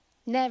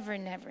 Never,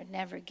 never,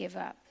 never give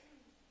up.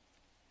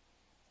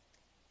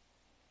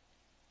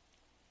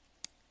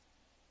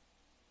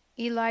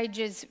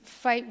 Elijah's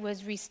fight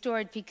was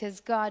restored because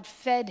God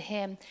fed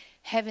him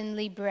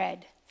heavenly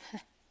bread.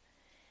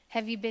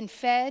 Have you been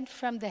fed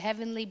from the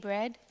heavenly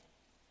bread?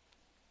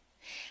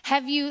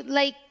 Have you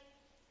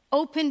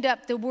opened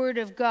up the Word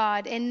of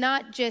God and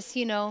not just,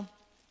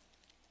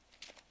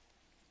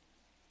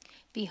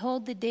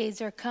 behold, the days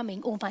are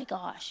coming. Oh my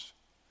gosh.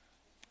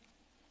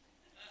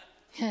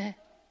 1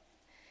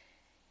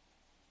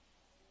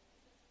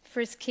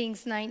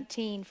 Kings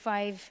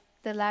 19:5.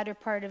 The latter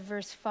part of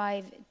verse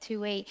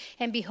 5-8.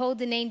 And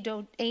behold, an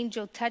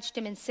angel touched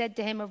him and said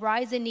to him,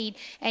 arise and eat.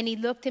 And he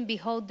looked, and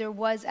behold, there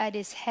was at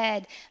his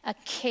head a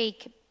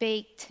cake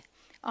baked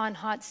on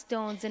hot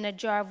stones and a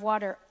jar of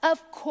water.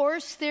 Of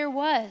course there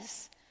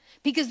was,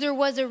 because there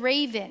was a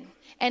raven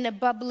and a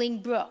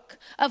bubbling brook.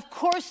 Of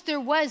course there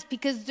was,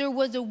 because there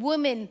was a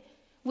woman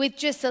with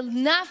just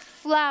enough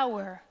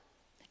flour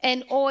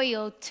and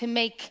oil to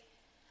make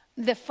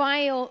the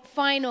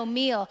final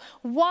meal.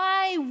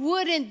 Why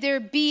wouldn't there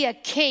be a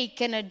cake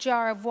and a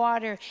jar of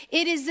water?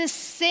 It is the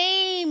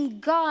same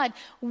God.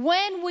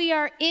 When we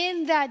are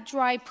in that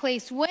dry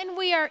place, when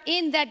we are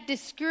in that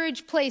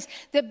discouraged place,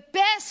 the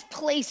best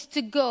place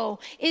to go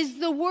is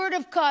the Word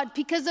of God,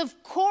 because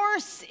of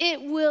course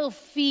it will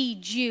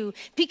feed you,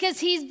 because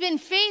he's been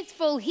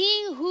faithful.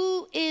 He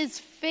who is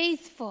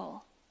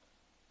faithful,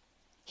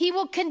 he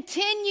will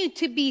continue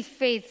to be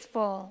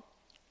faithful.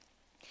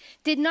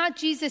 Did not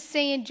Jesus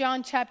say in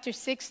John chapter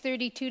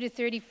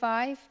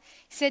 6:32-35, he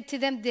said to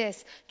them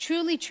this: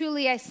 truly,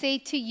 truly, I say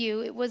to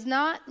you, it was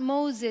not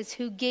Moses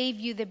who gave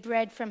you the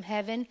bread from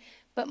heaven,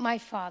 but my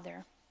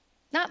Father.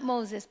 Not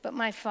Moses, but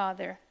my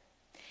Father.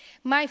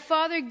 My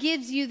Father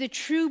gives you the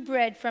true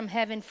bread from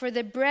heaven, for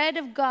the bread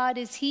of God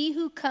is he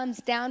who comes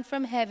down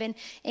from heaven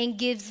and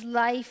gives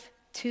life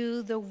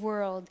to the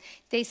world.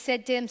 They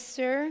said to him,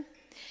 Sir,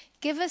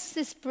 give us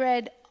this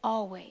bread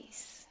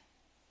always.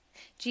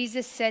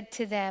 Jesus said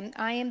to them,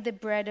 I am the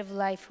bread of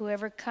life.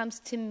 Whoever comes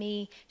to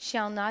me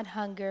shall not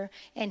hunger,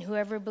 and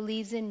whoever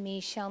believes in me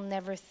shall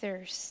never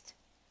thirst.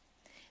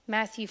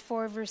 Matthew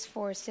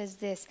 4:4 says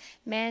this: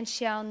 man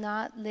shall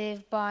not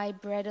live by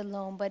bread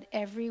alone, but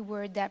every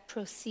word that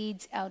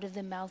proceeds out of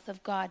the mouth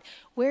of God.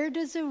 Where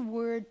does a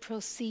word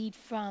proceed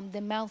from?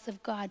 The mouth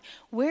of God.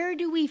 Where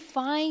do we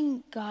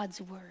find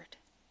God's word?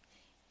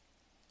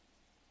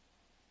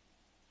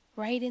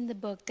 Right in the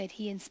book that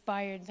he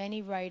inspired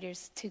many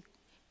writers to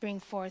bring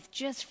forth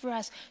just for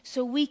us,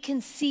 so we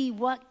can see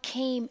what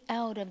came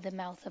out of the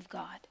mouth of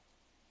God.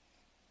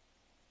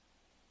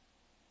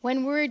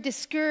 When we're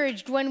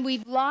discouraged, when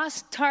we've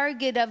lost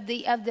target of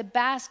the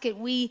basket,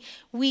 we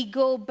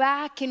go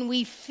back and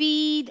we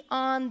feed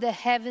on the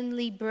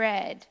heavenly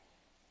bread.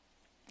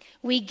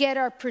 We get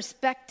our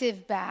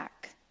perspective back.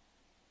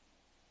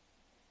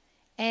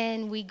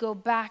 And we go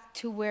back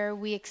to where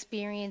we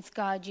experience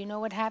God. You know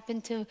what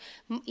happened to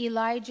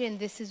Elijah? And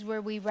this is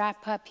where we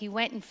wrap up. He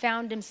went and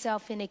found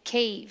himself in a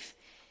cave.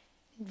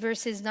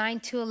 Verses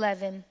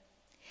 9-11.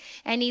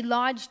 And he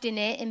lodged in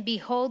it, and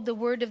behold, the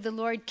word of the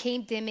Lord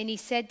came to him, and he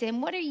said to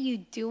him, what are you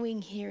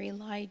doing here,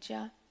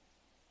 Elijah?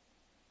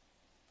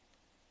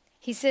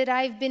 He said,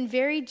 I've been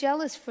very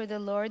jealous for the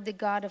Lord, the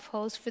God of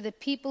hosts, for the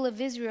people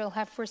of Israel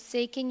have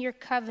forsaken your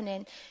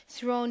covenant,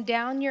 thrown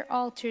down your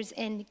altars,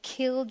 and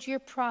killed your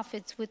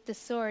prophets with the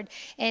sword.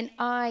 And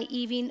I,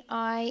 even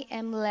I,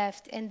 am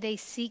left, and they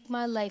seek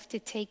my life to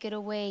take it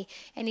away.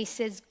 And he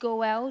says,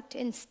 go out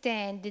and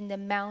stand in the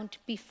mount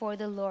before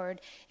the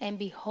Lord, and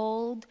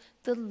behold,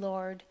 the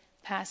Lord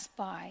pass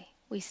by.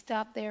 We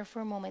stop there for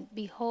a moment.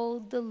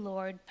 Behold, the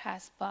Lord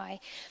pass by.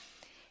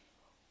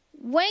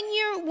 When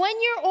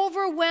you're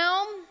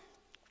overwhelmed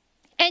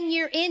and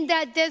you're in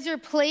that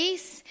desert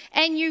place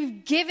and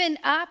you've given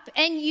up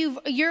and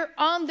you're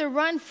on the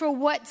run for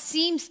what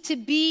seems to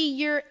be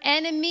your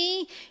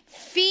enemy,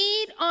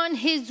 feed on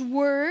his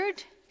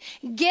word.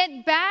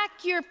 Get back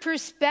your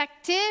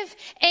perspective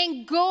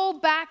and go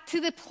back to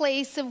the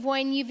place of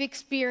when you've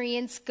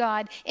experienced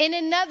God.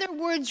 In other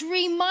words,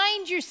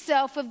 remind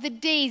yourself of the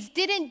days.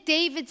 Didn't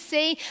David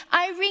say,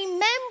 I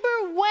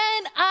remember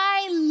when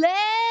I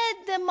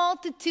led the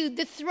multitude,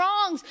 the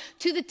throngs,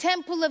 to the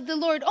temple of the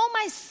Lord. Oh,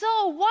 my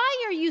soul,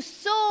 why are you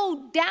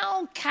so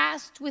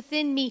downcast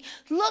within me?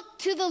 Look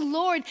to the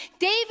Lord.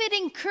 David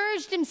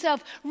encouraged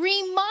himself.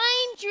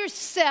 Remind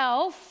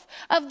yourself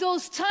of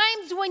those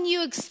times when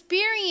you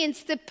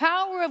experienced the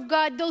power of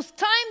God, those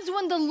times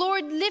when the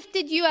Lord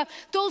lifted you up,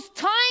 those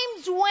times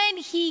when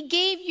he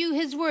gave you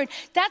his word.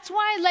 That's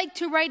why I like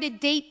to write a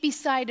date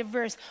beside a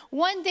verse.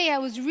 One day I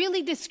was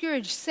really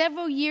discouraged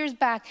several years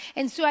back,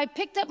 and so I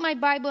picked up my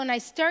Bible and I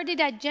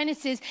started at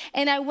Genesis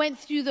and I went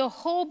through the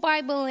whole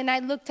Bible and I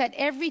looked at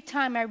every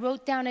time I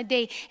wrote down a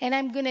day. And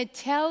I'm going to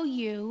tell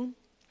you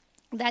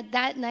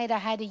that night I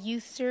had a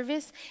youth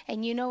service,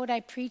 and you know what I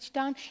preached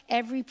on?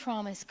 Every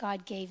promise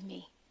God gave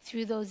me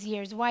through those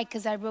years. Why?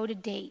 Because I wrote a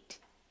date.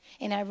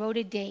 And I wrote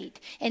a date.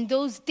 And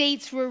those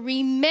dates were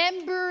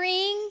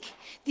remembering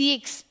the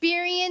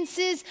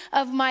experiences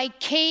of my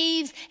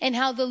caves and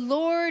how the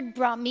Lord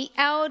brought me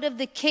out of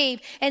the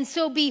cave. And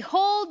so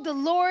behold, the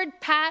Lord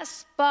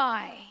passed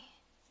by.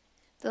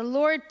 The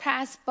Lord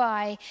passed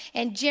by,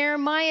 and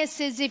Jeremiah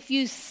says, if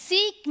you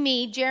seek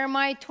me,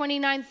 Jeremiah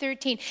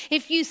 29:13,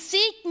 if you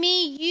seek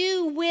me,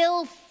 you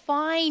will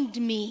find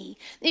me.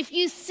 If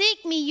you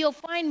seek me, you'll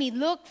find me.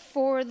 Look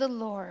for the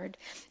Lord.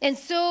 And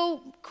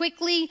so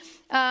quickly,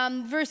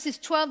 verses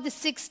 12 to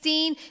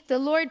 16, the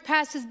Lord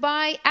passes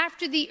by.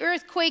 After the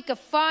earthquake, a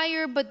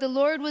fire, but the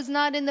Lord was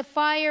not in the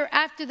fire.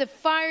 After the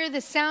fire,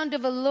 the sound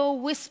of a low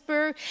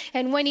whisper.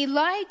 And when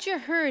Elijah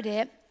heard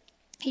it,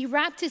 he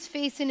wrapped his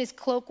face in his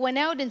cloak, went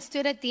out and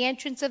stood at the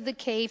entrance of the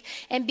cave.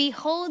 And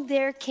behold,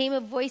 there came a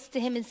voice to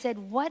him and said,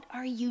 what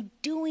are you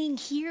doing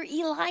here,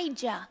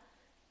 Elijah?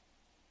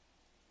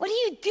 What are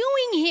you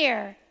doing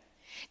here?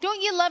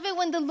 Don't you love it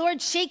when the Lord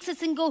shakes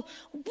us and goes,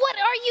 what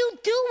are you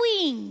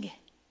doing?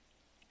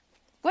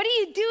 What are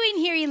you doing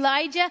here,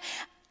 Elijah?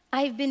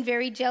 I've been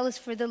very jealous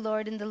for the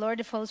Lord and the Lord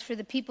of hosts, for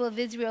the people of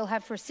Israel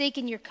have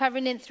forsaken your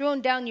covenant,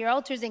 thrown down your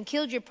altars, and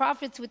killed your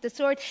prophets with the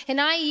sword.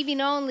 And I even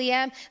only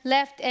am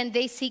left, and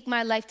they seek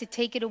my life to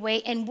take it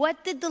away. And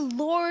what did the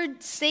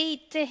Lord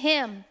say to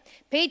him?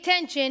 Pay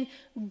attention.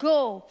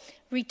 Go.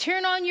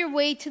 Return on your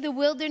way to the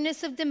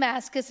wilderness of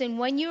Damascus, and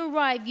when you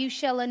arrive, you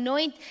shall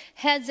anoint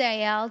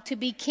Hazael to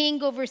be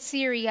king over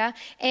Syria,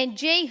 and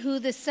Jehu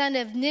the son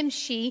of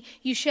Nimshi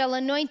you shall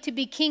anoint to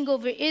be king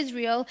over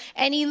Israel,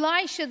 and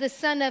Elisha the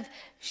son of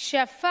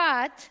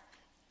Shaphat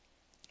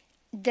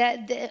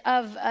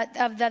of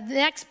the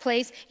next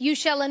place, you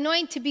shall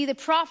anoint to be the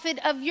prophet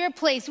of your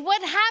place.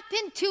 What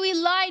happened to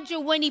Elijah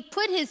when he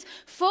put his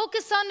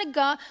focus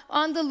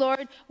on the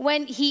Lord,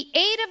 when he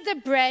ate of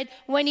the bread,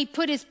 when he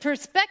put his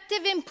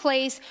perspective in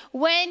place,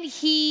 when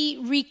he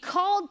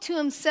recalled to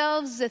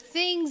himself the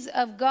things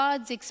of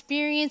God's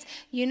experience?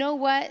 You know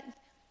what?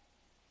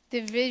 The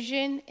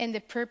vision and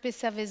the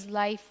purpose of his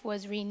life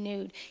was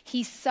renewed.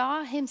 He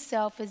saw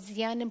himself as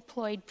the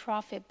unemployed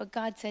prophet, but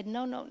God said,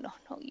 no,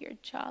 your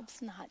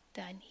job's not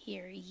done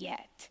here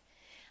yet.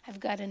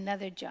 I've got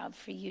another job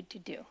for you to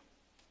do.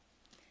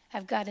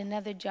 I've got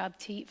another job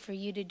for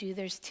you to do.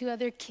 There's 2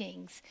 other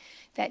kings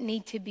that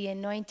need to be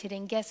anointed.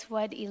 And guess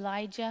what,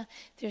 Elijah?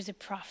 There's a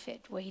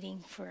prophet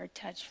waiting for a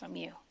touch from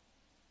you.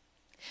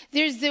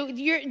 There's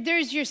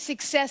your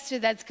successor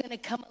that's going to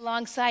come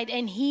alongside,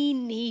 and he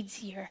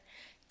needs your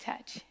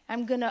touch.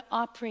 I'm going to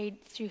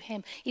operate through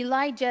him.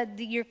 Elijah,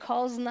 your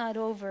call's not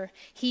over.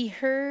 He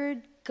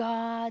heard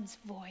God's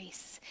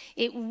voice.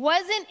 It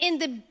wasn't in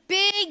the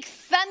big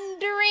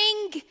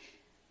thundering.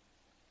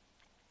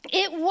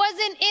 It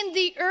wasn't in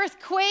the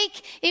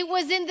earthquake. It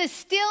was in the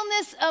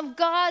stillness of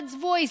God's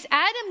voice.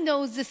 Adam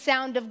knows the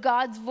sound of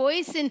God's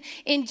voice.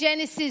 In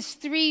Genesis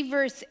 3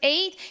 verse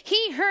 8,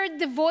 he heard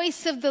the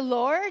voice of the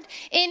Lord.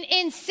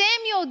 In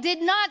Samuel,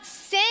 did not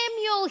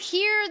Samuel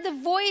hear the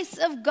voice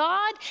of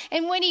God?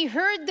 And when he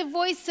heard the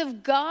voice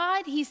of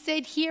God, he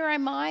said, here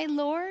am I,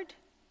 Lord.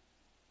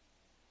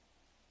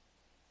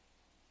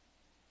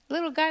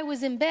 Little guy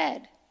was in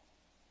bed.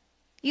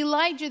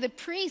 Elijah, the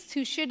priest,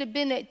 who should have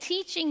been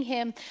teaching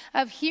him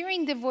of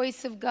hearing the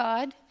voice of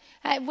God,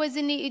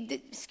 Elijah,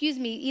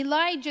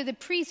 the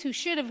priest who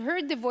should have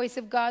heard the voice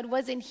of God,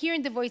 wasn't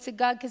hearing the voice of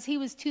God because he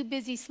was too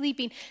busy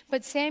sleeping.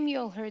 But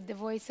Samuel heard the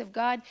voice of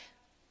God.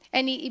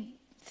 And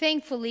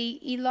thankfully,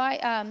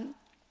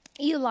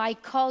 Eli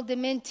called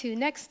him into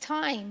next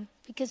time,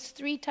 because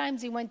 3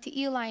 times he went to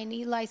Eli, and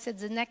Eli said,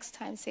 the next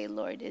time, say,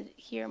 Lord,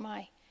 here am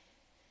I.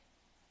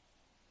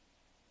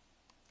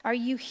 Are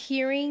you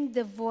hearing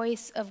the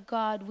voice of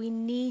God? We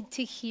need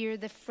to hear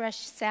the fresh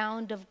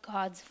sound of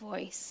God's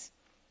voice.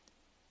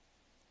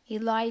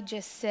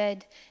 Elijah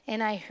said,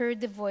 and I heard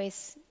the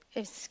voice,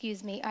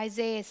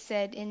 Isaiah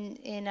said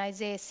in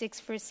Isaiah 6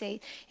 verse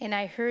 8, and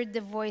I heard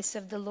the voice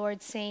of the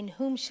Lord saying,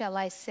 whom shall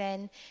I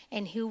send,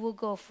 and who will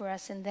go for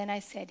us? And then I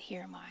said,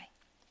 here am I.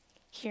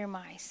 Here am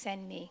I,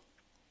 send me.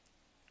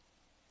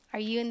 Are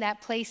you in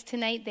that place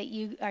tonight that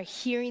you are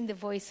hearing the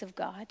voice of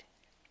God?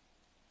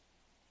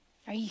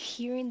 Are you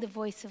hearing the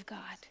voice of God?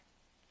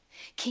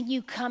 Can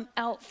you come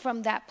out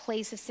from that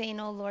place of saying,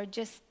 oh Lord,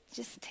 just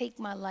take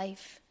my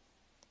life?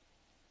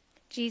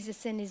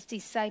 Jesus and his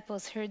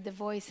disciples heard the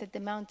voice at the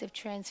Mount of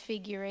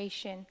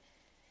Transfiguration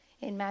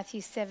in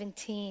Matthew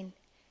 17.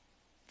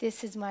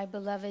 This is my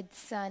beloved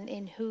Son,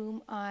 in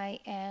whom I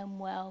am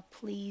well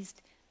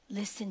pleased.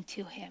 Listen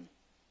to him.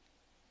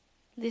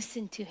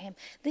 Listen to him.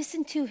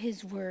 Listen to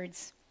his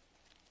words.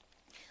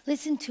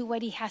 Listen to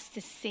what he has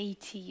to say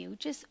to you.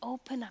 Just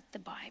open up the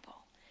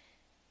Bible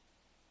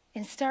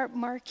and start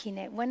marking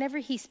it. Whenever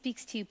he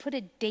speaks to you, put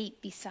a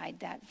date beside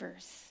that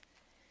verse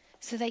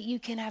so that you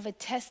can have a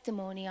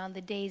testimony on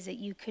the days that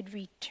you could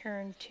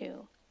return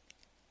to.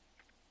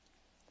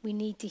 We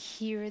need to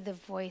hear the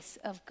voice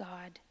of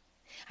God.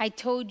 I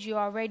told you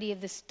already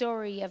of the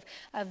story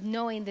of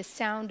knowing the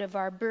sound of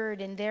our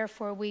bird, and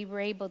therefore we were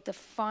able to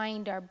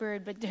find our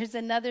bird. But there's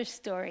another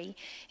story.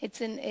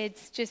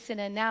 It's just an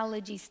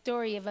analogy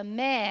story of a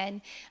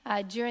man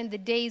during the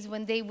days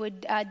when they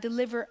would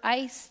deliver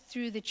ice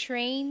through the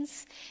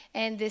trains.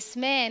 And this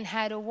man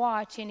had a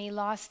watch, and he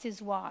lost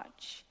his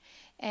watch.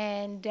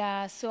 And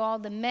so all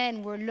the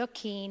men were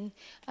looking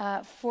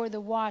for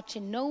the watch,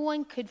 and no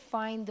one could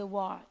find the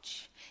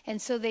watch.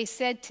 And so they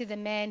said to the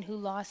man who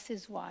lost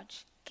his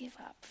watch, give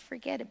up,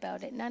 forget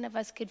about it. None of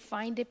us could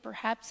find it.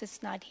 Perhaps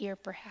it's not here.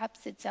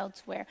 Perhaps it's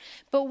elsewhere.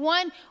 But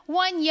one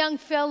young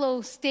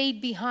fellow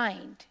stayed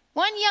behind.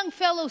 One young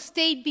fellow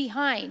stayed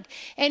behind.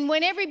 And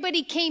when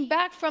everybody came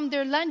back from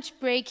their lunch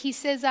break, he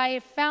says, I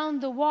have found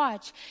the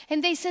watch.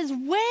 And they says,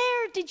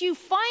 where did you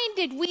find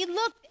it? We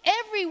looked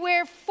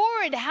everywhere for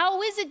it.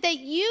 How is it that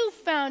you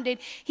found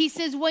it? He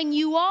says, when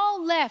you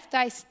all left,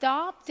 I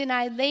stopped and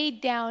I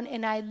laid down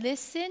and I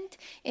listened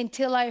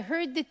until I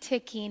heard the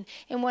ticking.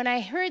 And when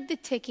I heard the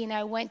ticking,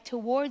 I went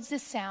towards the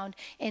sound,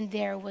 and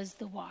there was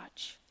the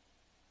watch.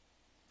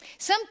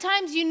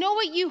 Sometimes you know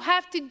what you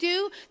have to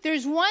do?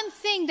 There's one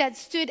thing that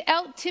stood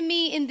out to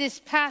me in this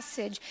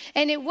passage,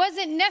 and it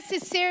wasn't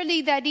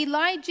necessarily that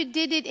Elijah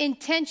did it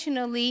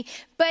intentionally,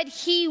 but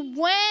he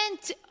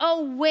went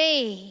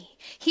away.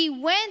 He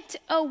went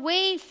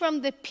away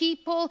from the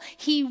people.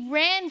 He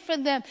ran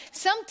from them.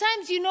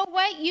 Sometimes, you know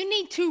what? You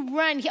need to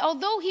run.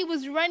 Although he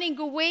was running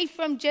away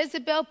from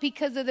Jezebel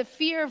because of the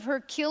fear of her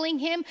killing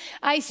him,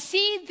 I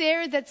see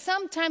there that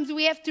sometimes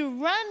we have to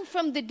run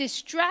from the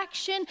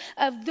distraction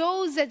of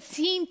those that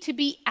seem to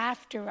be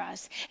after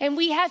us. And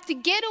we have to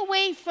get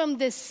away from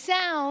the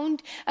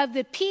sound of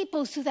the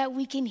people so that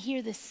we can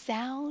hear the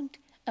sound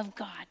of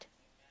God.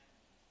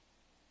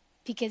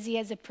 Because he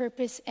has a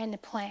purpose and a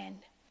plan.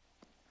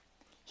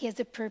 He has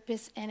a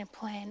purpose and a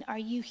plan. Are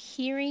you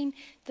hearing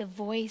the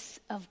voice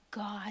of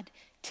God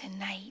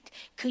tonight?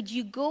 Could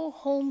you go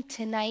home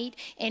tonight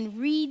and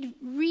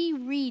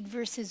reread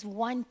verses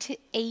 1 to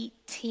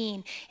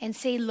 18 and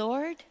say,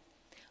 Lord,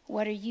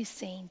 what are you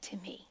saying to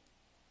me?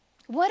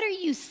 What are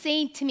you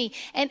saying to me?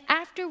 And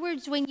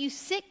afterwards, when you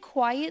sit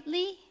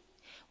quietly,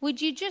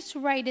 would you just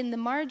write in the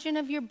margin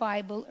of your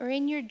Bible or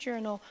in your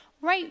journal,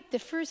 write the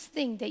first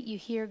thing that you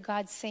hear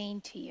God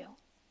saying to you.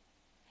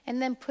 And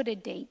then put a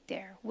date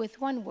there with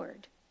one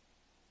word.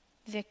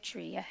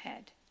 Victory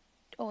ahead.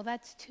 Oh,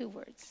 that's 2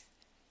 words.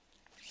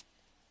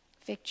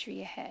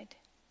 Victory ahead.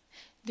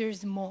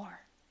 There's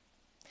more.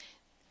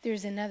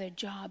 There's another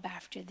job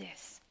after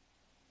this.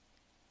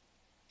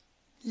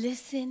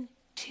 Listen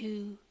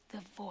to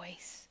the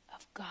voice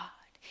of God.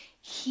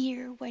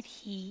 Hear what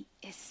he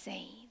is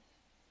saying.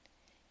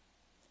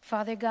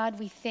 Father God,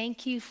 we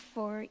thank you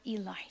for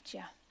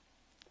Elijah.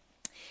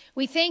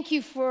 We thank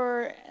you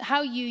for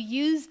how you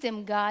used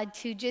him, God,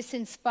 to just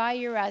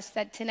inspire us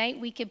that tonight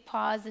we could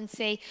pause and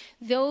say,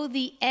 though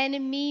the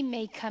enemy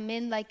may come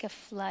in like a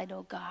flood,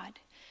 oh God,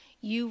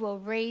 you will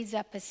raise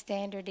up a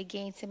standard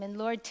against him. And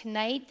Lord,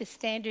 tonight the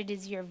standard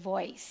is your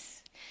voice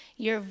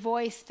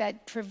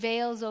that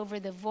prevails over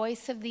the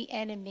voice of the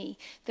enemy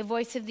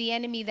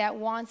that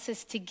wants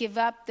us to give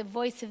up, the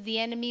voice of the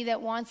enemy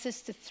that wants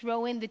us to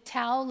throw in the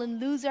towel and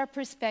lose our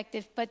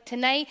perspective. But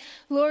tonight,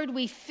 Lord,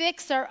 we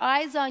fix our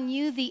eyes on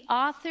you, the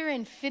author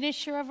and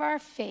finisher of our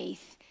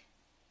faith.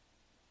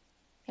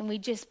 And we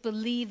just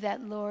believe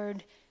that,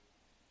 Lord,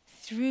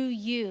 through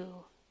you,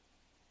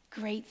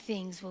 great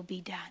things will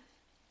be done.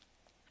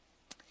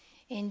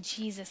 In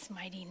Jesus'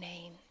 mighty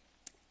name,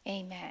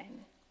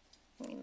 amen.